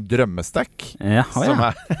Selbekks drømmestack, som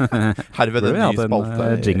herved en ny spalte.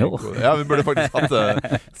 Jingle. Ja, vi burde faktisk hatt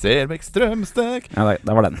Selbekks drømmestack. Ja,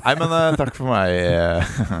 det var den. Nei, men takk for meg.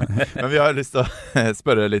 Men vi har lyst til å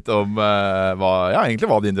spørre litt om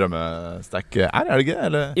hva din drømmestack er det ikke?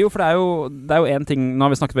 Eller? Jo, for det er jo en ting. Nå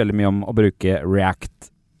har vi snakket veldig mye om å bruke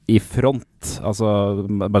React i front, altså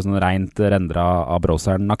bare sånn rent rendra av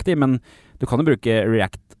browseren-aktig, men du kan jo bruke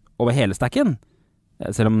React over hele stacken,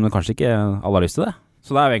 selv om kanskje ikke alle har lyst til det.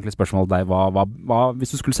 Så det er jo egentlig spørsmålet deg, hva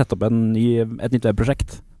hvis du skulle sette opp et nytt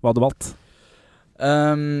webprosjekt, hva hadde du valgt?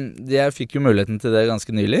 Jeg fikk jo muligheten til det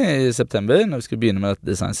ganske nylig, i september, når vi skulle begynne med dette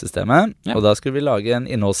designsystemet, og da skulle vi lage en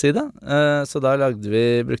innholdsside. Så da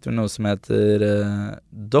brukte vi noe som heter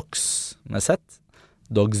Docs med Z,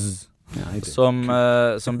 Dogs,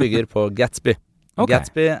 som bygger på Gatsby.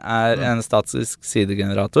 Gatsby er en statisk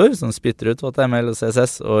sidegenerator som spytter ut HTML og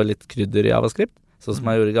CSS og litt krydder i JavaScript, sånn som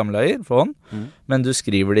man gjorde i gamle dager for hånd, men du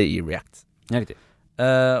skriver det i React. Ja, riktig.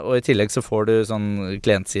 Og i tillegg så får du sånn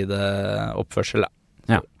klientsideoppførsel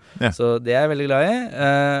da. Så det er jeg veldig glad i,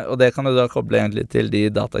 og det kan du da koble egentlig til de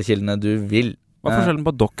datakildene du vil. Hva er forskjellen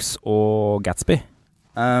på Docs og Gatsby?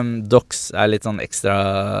 Docs er litt sånn ekstra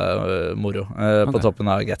moro på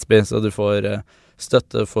toppen av Gatsby, så du får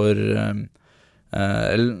støtte for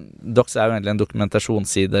Docs er jo egentlig en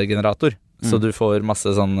dokumentasjonssidegenerator, så du får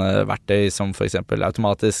masse sånn verktøy som for eksempel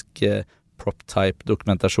automatisk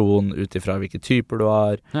prop-type-dokumentasjon ut ifra hvilke typer du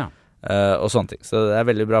har, og sånne ting. Så det er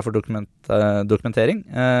veldig bra for dokumentering.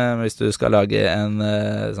 Hvis du skal lage en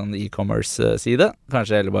sånn e-commerce-side,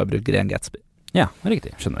 kanskje heller bare bruke ren Gatsby. Ja,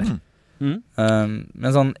 riktig. Skjønner.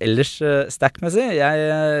 Men sånn ellers stack-messig, jeg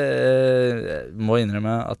må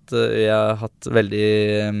innrømme at jeg har hatt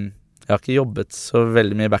jeg har ikke jobbet så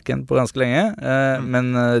veldig mye backend på ganske lenge, men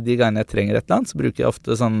de gangene jeg trenger et eller annet, så bruker jeg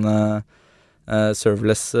ofte sånn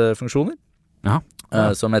serverless-funksjoner.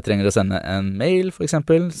 Som jeg trenger å sende en mail, for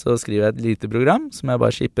eksempel, så skriver jeg et lite program som jeg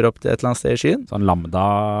bare skipper opp til et eller annet sted i skyen. Sånn Lambda?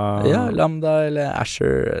 Ja, Lambda eller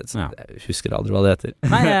Azure. Jeg husker aldri hva det heter.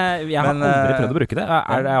 Nei, jeg har aldri prøvd å bruke det.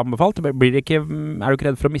 Er det anbefalt? Er du ikke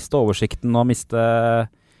redd for å miste oversikten og miste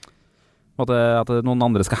at noen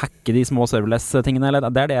andre skal hacke de små serverless-tingene, eller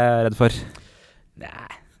det er det jeg er redd for?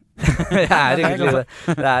 Nei, jeg er egentlig det.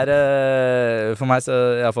 Det er for meg så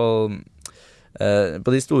i hvert fall på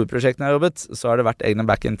de store prosjektene jeg har jobbet, så har det vært egne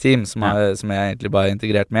backend-team som jeg egentlig bare har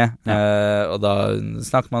integrert med. Og da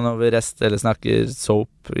snakker man over REST, eller snakker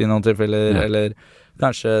SOAP i noen tilfeller, eller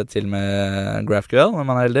kanskje til og med GraphQL når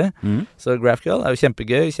man er heldig. Så GraphQL er jo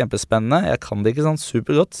kjempegøy, kjempespennende. Jeg kan det ikke sånn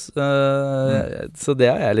supergodt, så det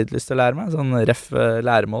har jeg litt lyst til å lære meg. Sånn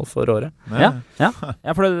læremål for året. Ja,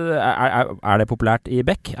 for er det populært i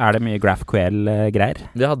Beck? Er det mye GraphQL-greier?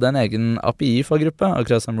 Vi hadde en egen API-faggruppe,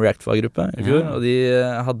 akkurat som React-faggruppe i fjor, og de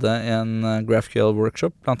hadde en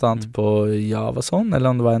GraphQL-workshop, blant annet på JavaZone,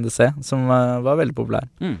 eller om det var NDC, som var veldig populær.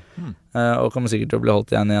 Og kommer sikkert til å bli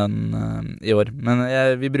holdt igjen i år. Men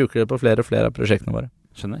vi bruker det på flere og flere av prosjektene våre.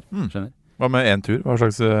 Skjønner. Hva med en tur? Hva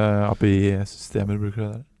slags API-systemer bruker du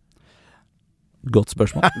der? Godt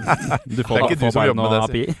spørsmål. Du får ikke du som jobber med det.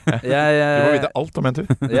 API. Du må vite alt om en tur.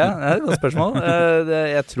 Ja, det er et godt spørsmål.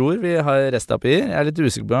 Jeg tror vi har REST-API. Jeg er litt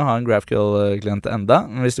usikker på å ha en GraphQL-klient enda.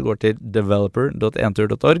 Men hvis du går til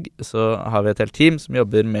developer.entur.org, så har vi et helt team som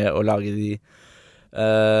jobber med å lage de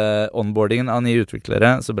onboardingen av nye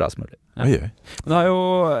utviklere så bra som mulig.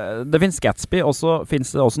 Det finnes Gatsby, og så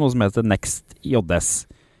finnes det også noe som heter Next.js,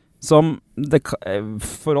 som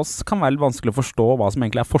for oss kan være litt vanskelig å forstå hva som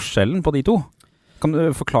egentlig er forskjellen på de to. Kan du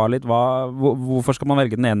forklare litt hvorfor skal man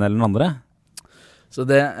velge den ene eller den andre? Så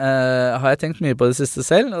det har jeg tenkt mye på det siste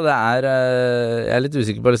selv, og jeg er litt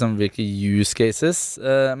usikker på liksom hvilke use cases,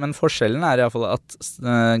 men forskjellen er i hvert fall at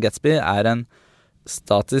Gatsby er en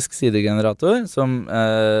statisk sidegenerator som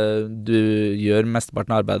du gjør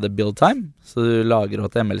mesteparten av arbeidet build time, så du lager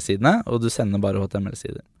HTML-sidene, og du sender bare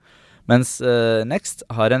HTML-sider. Mens Next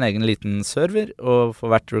har en egen liten server, og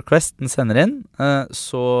for hvert request den sender inn,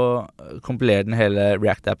 så kompilerer den hele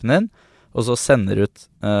React-appen din, og så sender ut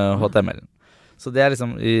HTML-en. Så det er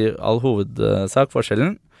liksom i all hovedsak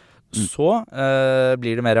forskjellen. Så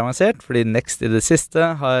blir det mer avansert, fordi Next i det siste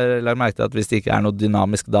har lagt merke til at hvis det ikke er noe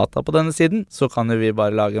dynamisk data på denne siden, så kan jo vi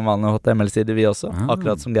bare lage en vanlig HTML-side vi også,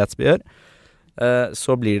 akkurat som Gatsby gjør.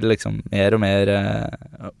 Så blir det liksom mer og mer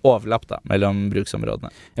overlapp da, mellom bruksområdene.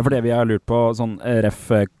 Ja, for det vi har lurt på, sånn ref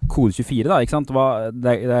kode 24 da, ikke sant?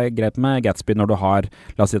 Det er greit med Gatsby når du har,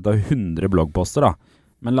 la oss si at du har 100 bloggposter da,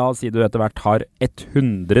 men la oss si du etter hvert har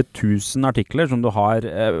 100 000 artikler som du har,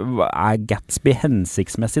 er Gatsby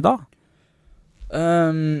hensiktsmessig da?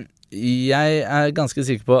 Jeg ganske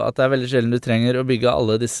sikker på at det veldig sjelden du trenger å bygge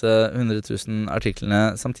alle disse 100 000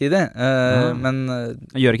 artiklene samtidig. Men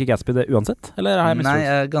Gjør ikke Gatsby det uansett? Eller har jeg misforstått? Nei,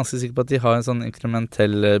 jeg ganske sikker på at de har en sånn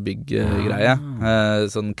inkrementell bygggreie.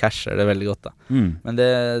 Sånn casher det veldig godt da. Men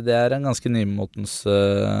det en ganske nymotens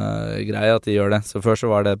greie at de gjør det. Så før så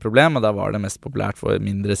var det et problem, og da var det mest populært for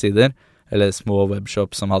mindre sider. Eller små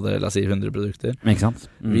webshop som hadde, la oss si, 100 produkter. Ikke sant?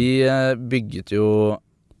 Vi bygget jo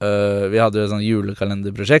vi hadde jo et sånn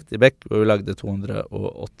julekalenderprosjekt i Beck hvor vi lagde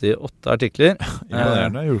 288 artikler.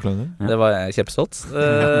 Imponerende julekalender. Det var jeg kjempestolt.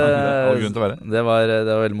 All grunn til å være. Det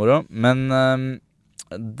var veldig moro. Men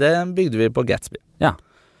det bygde vi på Gatsby. Ja.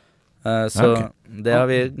 Så det har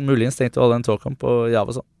vi muligens tenkt å holde en talk om på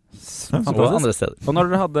Java sånn. Og andre steder. Og når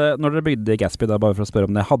dere bygde Gatsby, da, bare for å spørre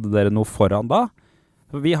om det, hadde dere noe foran da?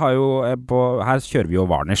 Vi har jo her kjører vi jo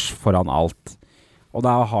varnish foran alt. Og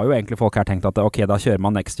da har jo egentlig folk her tenkt at ok, da kjører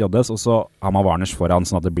man Next.js, og så har man varnish foran,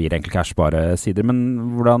 sånn at det blir egentlig cashbare sider.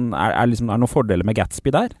 Men hvordan, det noen fordeler med Gatsby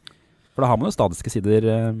der? For da har man jo statiske sider.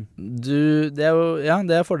 Det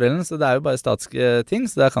er fordelen, så det jo bare statiske ting,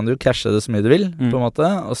 så der kan du cashe det så mye du vil, på en måte,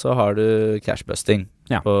 og så har du cashbusting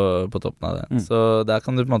på toppen av det. Så der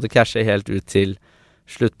kan du på en måte cashe helt ut til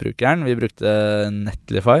sluttbrukeren. Vi brukte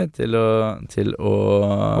Netlify til å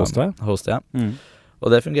hoste. Og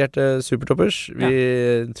det fungerte supertoppers. Vi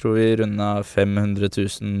tror vi rundet 500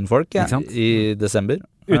 000 folk i desember.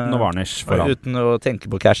 Uten å varnish foran. Uten å tenke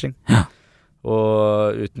på caching. Ja.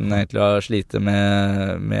 Og uten egentlig å slite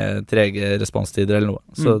med trege responstider eller noe.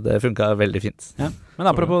 Så det funket veldig fint. Ja. Men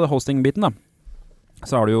apropos hosting-biten da,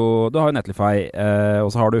 så har du har jo Netlify, og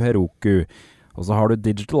så har du Heroku, og så har du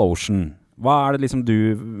DigitalOcean. Hva det liksom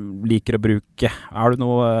du liker å bruke? Det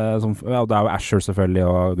noe som, det jo Azure selvfølgelig,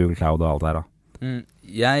 og Google Cloud og alt det her da.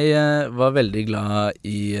 Jeg var veldig glad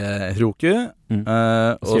i Heroku.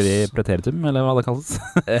 Sier de preteritum, eller hva det kalles?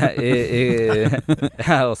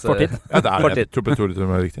 Fortid. Ja, det preteritum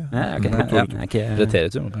riktig.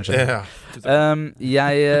 Preteritum, kanskje.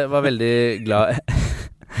 Jeg var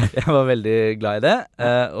veldig glad i det,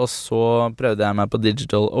 og så prøvde jeg meg på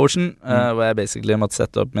DigitalOcean, hvor jeg basically måtte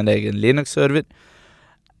sette opp min egen Linux-server.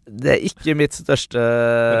 Det ikke mitt største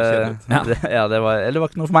det var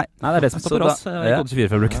ikke noe for meg. Nei, det det som står for oss i kode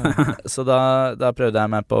 24-fabrikken. Så da prøvde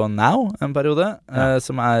jeg meg på Now en periode,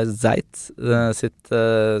 som Zeit sitt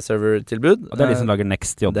servertilbud. Og det de som lager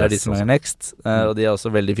Next.js. Det de som lager Next, og de har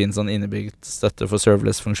også veldig fin sånn innebygd støtte for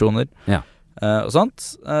serverless-funksjoner. Ja. Og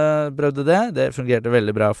sånt. Prøvde det fungerte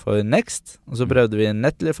veldig bra for Next. Og så prøvde vi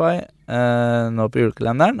Netlify nå på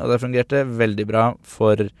julekalenderen, og det fungerte veldig bra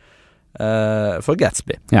for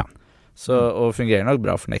Gatsby. Ja. Så, og fungerer nok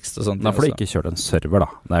bra for Next og sånt. Da får du ikke kjørt en server da.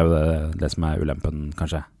 Det jo det som ulempen,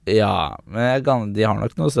 kanskje. Ja, men de har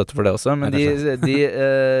nok noe støtte for det også. Men de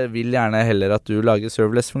vil gjerne heller at du lager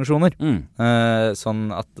serverless-funksjoner. Sånn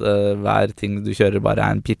at hver ting du kjører bare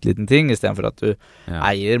en pitteliten ting, i stedet for at du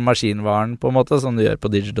eier maskinvaren på en måte, som du gjør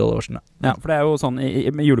på DigitalOcean. Ja, for det jo sånn,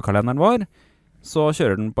 med julekalenderen vår, så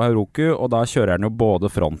kjører den på Heroku, og da kjører den jo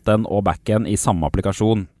både frontend og backend i samme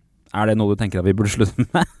applikasjon. Det noe du tenker at vi burde slutte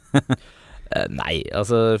med? Nei,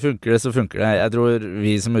 altså funker det så funker det. Jeg tror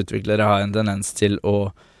vi som utviklere har en tendens til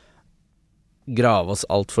å grave oss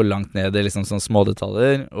alt for langt ned i liksom sånne små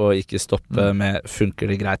detaljer, og ikke stoppe med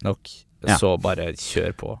funker det greit nok, så bare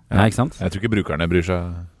kjør på. Ja, ikke sant? Jeg tror ikke brukerne bryr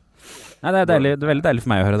seg. Nei, det er veldig deilig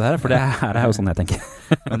for meg å høre det her, for det her jo sånn jeg tenker.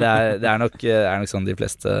 Men det er nok sånn de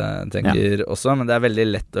fleste tenker også, men det veldig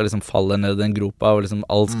lett å liksom falle ned i den gropa, og liksom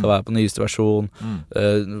alt skal være på nyeste versjon.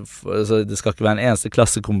 Så det skal ikke være en eneste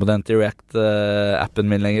klassekomponent i React-appen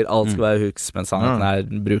min lenger. Alt skal være hooks, men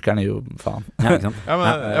sannheten brukerne jo faen. Ja, ikke sant? Ja,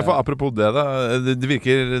 men apropos det da, det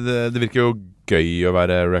virker jo gøy å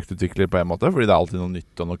være React-utvikler på en måte, fordi det alltid noe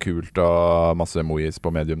nytt og noe kult og masse emojis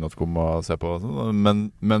på medium.com å se på, men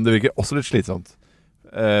det virker også litt slitsomt,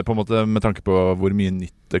 på en måte med tanke på hvor mye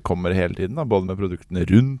nytt det kommer hele tiden da, både med produktene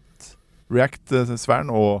rundt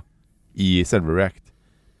React-sfæren og i selve React.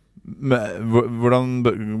 Men,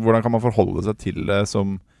 hvordan kan man forholde seg til det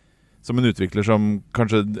som en utvikler som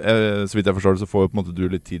kanskje, så vidt jeg forstår det, så får på en måte du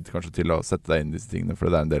litt tid kanskje til å sette deg inn i disse tingene, for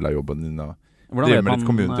det en del av jobben din og hvordan vet man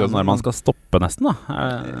når man skal stoppe nesten da?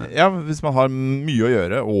 Ja, hvis man har mye å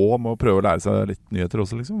gjøre og må prøve å lære seg litt nyheter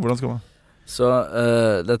også liksom, hvordan skal man? Så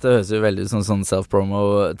dette høres jo veldig ut som sånn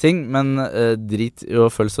self-promo-ting, men drit i å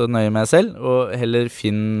følge så nøye med selv, og heller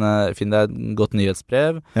finn deg et godt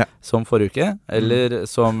nyhetsbrev som forrige uke, eller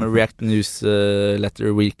som React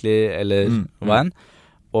Newsletter Weekly, eller hva enn,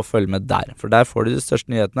 og følg med der, for der får du de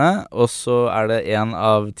største nyhetene, og så det 1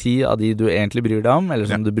 av 10 av de du egentlig bryr deg om, eller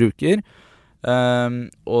som du bruker,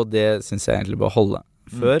 og det synes jeg egentlig bør holde.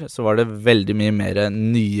 Før så var det veldig mye mer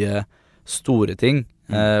nye, store ting.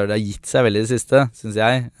 Det har gitt seg veldig i det siste, synes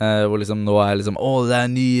jeg. Hvor liksom nå liksom, det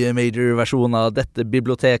en ny major versjon av dette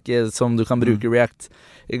biblioteket som du kan bruke React.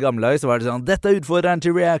 I gamle dager så var det sånn, dette utfordreren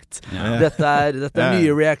til React. Dette er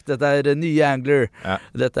nye React, dette er nye Angler.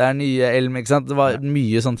 Dette er nye Elm, ikke sant? Det var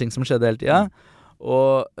mye sånne ting som skjedde hele tiden.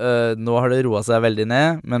 Og nå har det roet seg veldig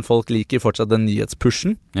ned, men folk liker fortsatt den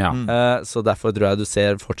nyhetspushen. Så derfor tror jeg du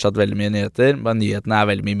ser fortsatt veldig mye nyheter, men nyhetene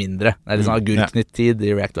er veldig mye mindre. Det er litt sånn agurknytt-tid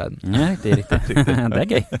i React-verden. Ja, riktig. Det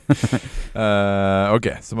er gøy. Ok,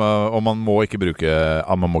 og man må ikke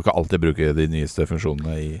alltid bruke de nyeste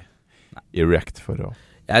funksjonene i React for å...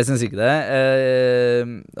 Jeg synes ikke det,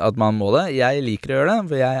 at man må det. Jeg liker å gjøre det,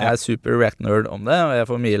 for jeg er super React-nerd om det, og jeg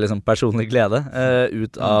får mye liksom, personlig glede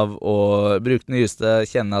ut av å bruke den nyeste,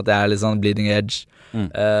 kjenne at jeg er litt sånn bleeding edge.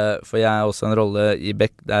 For jeg har også en rolle i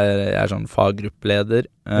Beck, der jeg er sånn faggruppeleder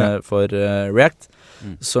for React,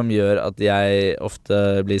 som gjør at jeg ofte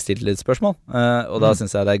blir stilt litt spørsmål, og da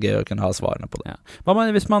synes jeg det er gøy å kunne ha svarene på det. Hva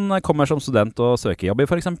med hvis man kommer som student og søker jobb i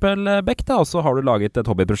for eksempel Beck da, og så har du laget et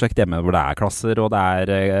hobbyprosjekt hjemme hvor det er klasser, og det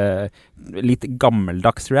er litt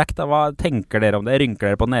gammeldags React da. Hva tenker dere om det? Rynker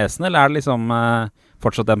dere på nesen, eller er det liksom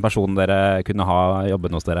fortsatt den personen dere kunne ha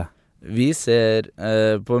jobben hos dere? Vi ser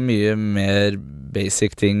på mye mer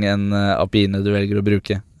basic ting enn API-ene du velger å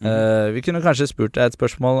bruke. Vi kunne kanskje spurt deg et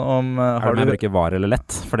spørsmål om har du bruker var eller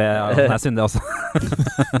lett? For det er synd det også.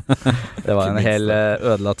 Det var en hel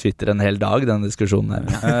ødela Twitter en hel dag, den diskusjonen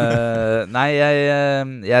her. Nei,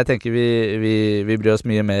 jeg tenker vi bryr oss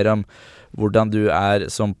mye mer om hvordan du er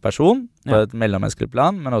som person på et mellommenneskelig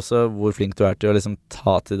plan, men også hvor flink du er til å liksom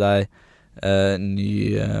ta til deg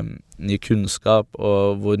ny kunnskap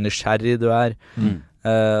og hvor nysgjerrig du er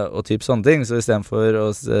og typ sånne ting. Så i stedet for å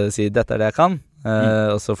si dette er det jeg kan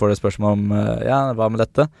og så får du spørsmål om hva med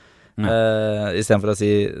dette i stedet for å si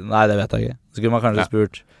nei, det vet jeg ikke, så kunne man kanskje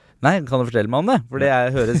spurt nei, kan du fortelle meg om det? For det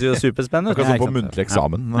høres jo superspennende ut. Akkurat sånn på muntlig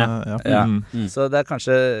eksamen. Så det er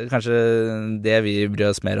kanskje det vi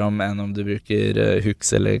bryr oss mer om enn om du bruker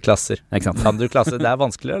hooks eller klasser. Kan du klasser? Det er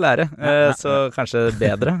vanskelig å lære, så kanskje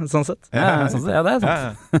bedre, sånn sett. Det er sant.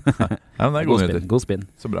 Men det er god spinn.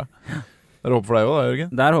 Så bra. Det er håp for deg også da,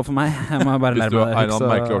 Jørgen? Det er håp for meg. Jeg må bare lære meg hvis du av en eller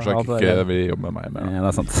annen merkelig årsak ikke vil jobbe med meg mer. Ja, det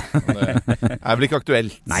er sant. Det er vel ikke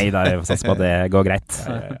aktuelt. Nei, da er jeg satser på at det går greit.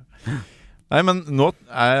 Nei, men nå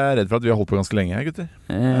er jeg redd for at vi har holdt på ganske lenge, gutter.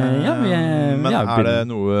 Men er det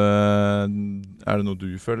noe du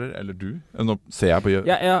føler, eller du? Nå ser jeg på det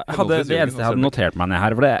eneste jeg hadde notert meg ned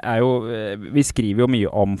her, for det er jo, vi skriver jo mye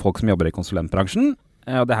om folk som jobber i konsulentbransjen,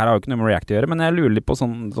 og det her har jo ikke noe med React å gjøre, men jeg lurer litt på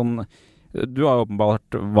sånn du har jo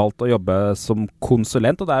åpenbart valgt å jobbe som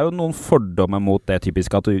konsulent, og det er jo noen fordommer mot det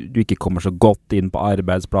typiske at du ikke kommer så godt inn på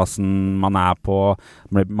arbeidsplassen man er på,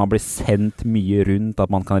 man blir sendt mye rundt, at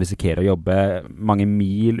man kan risikere å jobbe mange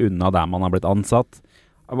mil unna der man har blitt ansatt.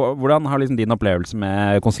 Hvordan har liksom din opplevelse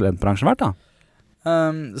med konsulentbransjen vært da?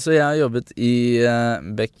 Så jeg har jobbet i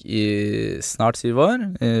Beck i snart 7 år,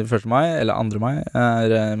 1. mai, eller 2. mai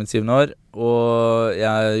er mitt 7. år, og jeg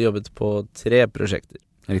har jobbet på 3 prosjekter.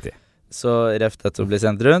 Riktig. Så reft dette å bli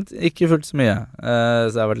sendt rundt, ikke fullt så mye.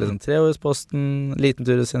 Så jeg har vært liksom 3 år hos Posten, liten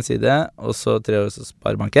tur hos en side, og så 3 år hos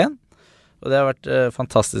Sparebanken. Og det har vært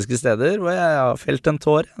fantastiske steder, hvor jeg har felt en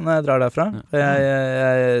tår når jeg drar derfra.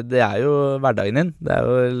 Det er jo hverdagen din. Det er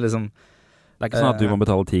jo liksom... Det er ikke sånn at du må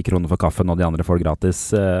betale 10 kroner for kaffen, og de andre får gratis?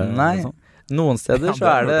 Nei. Sånn. Noen steder så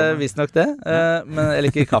er det visst nok det, eller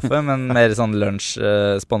ikke kaffe, men mer sånn lunsj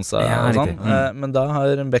sponsa og sånn. Men da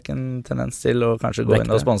har Beck en tendens til å kanskje gå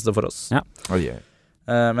inn og sponse det for oss.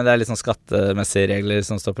 Men det er litt sånn skattemessige regler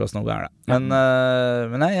som stopper oss noen ganger da.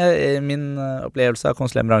 Men nei, min opplevelse av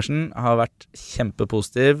konsulentbransjen har vært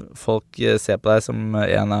kjempepositiv. Folk ser på deg som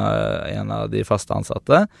en av de faste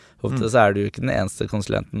ansatte. Ofte så er du jo ikke den eneste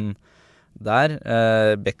konsulenten der.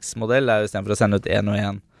 Becks modell er jo i stedet for å sende ut 1 og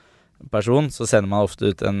 1 person, så sender man ofte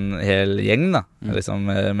ut en hel gjeng da, liksom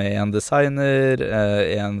med en designer,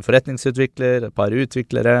 en forretningsutvikler, et par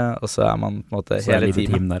utviklere, og så er man på en måte så hele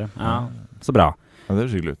teamet. Så bra. Ja, det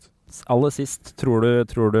er skikkelig ut. Aller sist, tror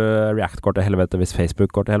du React går til helvete hvis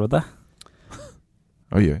Facebook går til helvete?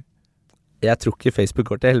 Oi. Jeg tror ikke Facebook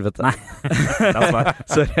går til helvete. Nei, det er svar.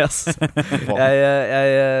 Sorry, ass.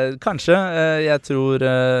 Kanskje. Jeg tror,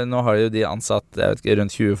 nå har jo de ansatt, jeg vet ikke,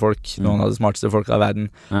 rundt 20 folk, noen av de smarteste folka i verden,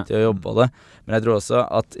 til å jobbe på det. Men jeg tror også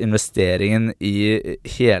at investeringen i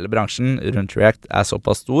hele bransjen rundt React er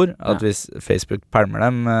såpass stor, at hvis Facebook palmer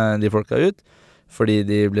dem, de folka ut, fordi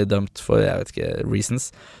de ble dømt for, jeg vet ikke,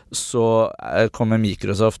 reasons, så kommer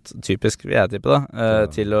Microsoft, typisk vil jeg tippe da,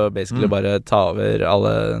 til å basically bare ta over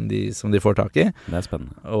alle de som de får tak i. Det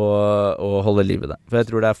spennende. Og holde liv i det. For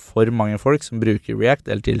jeg tror det for mange folk som bruker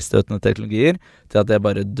React eller tilstøtende teknologier til at det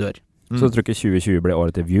bare dør. Så du tror ikke 2020 ble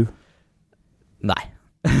året til Vue? Nei.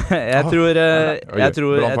 Jeg tror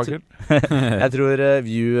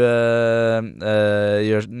Vue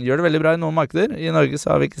gjør det veldig bra i noen markeder. I Norge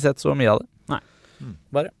så har vi ikke sett så mye av det. Nei.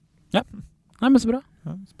 Bare. Ja. Nei, men så bra.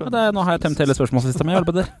 Nå har jeg tømt hele spørsmålssystemet. Jeg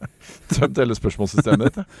hjelper dere. Tømt hele spørsmålssystemet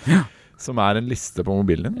ditt, ja. Som en liste på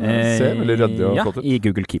mobilen din. Ser veldig ryddig og flott ut. Ja, i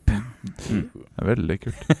Google Keep. Det veldig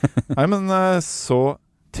kult. Nei, men så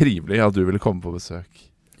trivelig at du ville komme på besøk.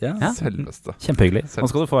 Ja. Selveste. Kjempehyggelig. Nå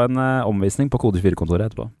skal du få en omvisning på Kode 24-kontoret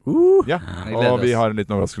etterpå. Ja, og vi har en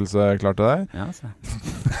liten overraskelse klar til deg. Ja, se.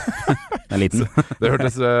 Den er liten. Det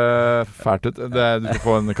hørtes fælt ut. Du skal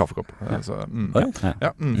få en kaffekopp. Så, Det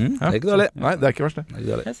er ikke dårlig. Nei, det er ikke verst det. Det er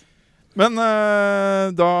ikke dårlig. Yes. Men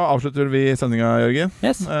da avslutter vi sendinga, Jørgen.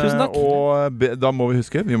 Yes, tusen takk. Og da må vi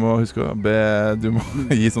huske å be. Du må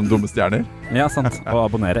gi sånne dumme stjerner. Ja, sant. Og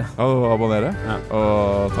abonnere. Og abonnere. Ja.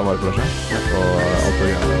 Og ta vare på deg selv. Og alt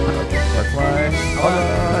det greiene.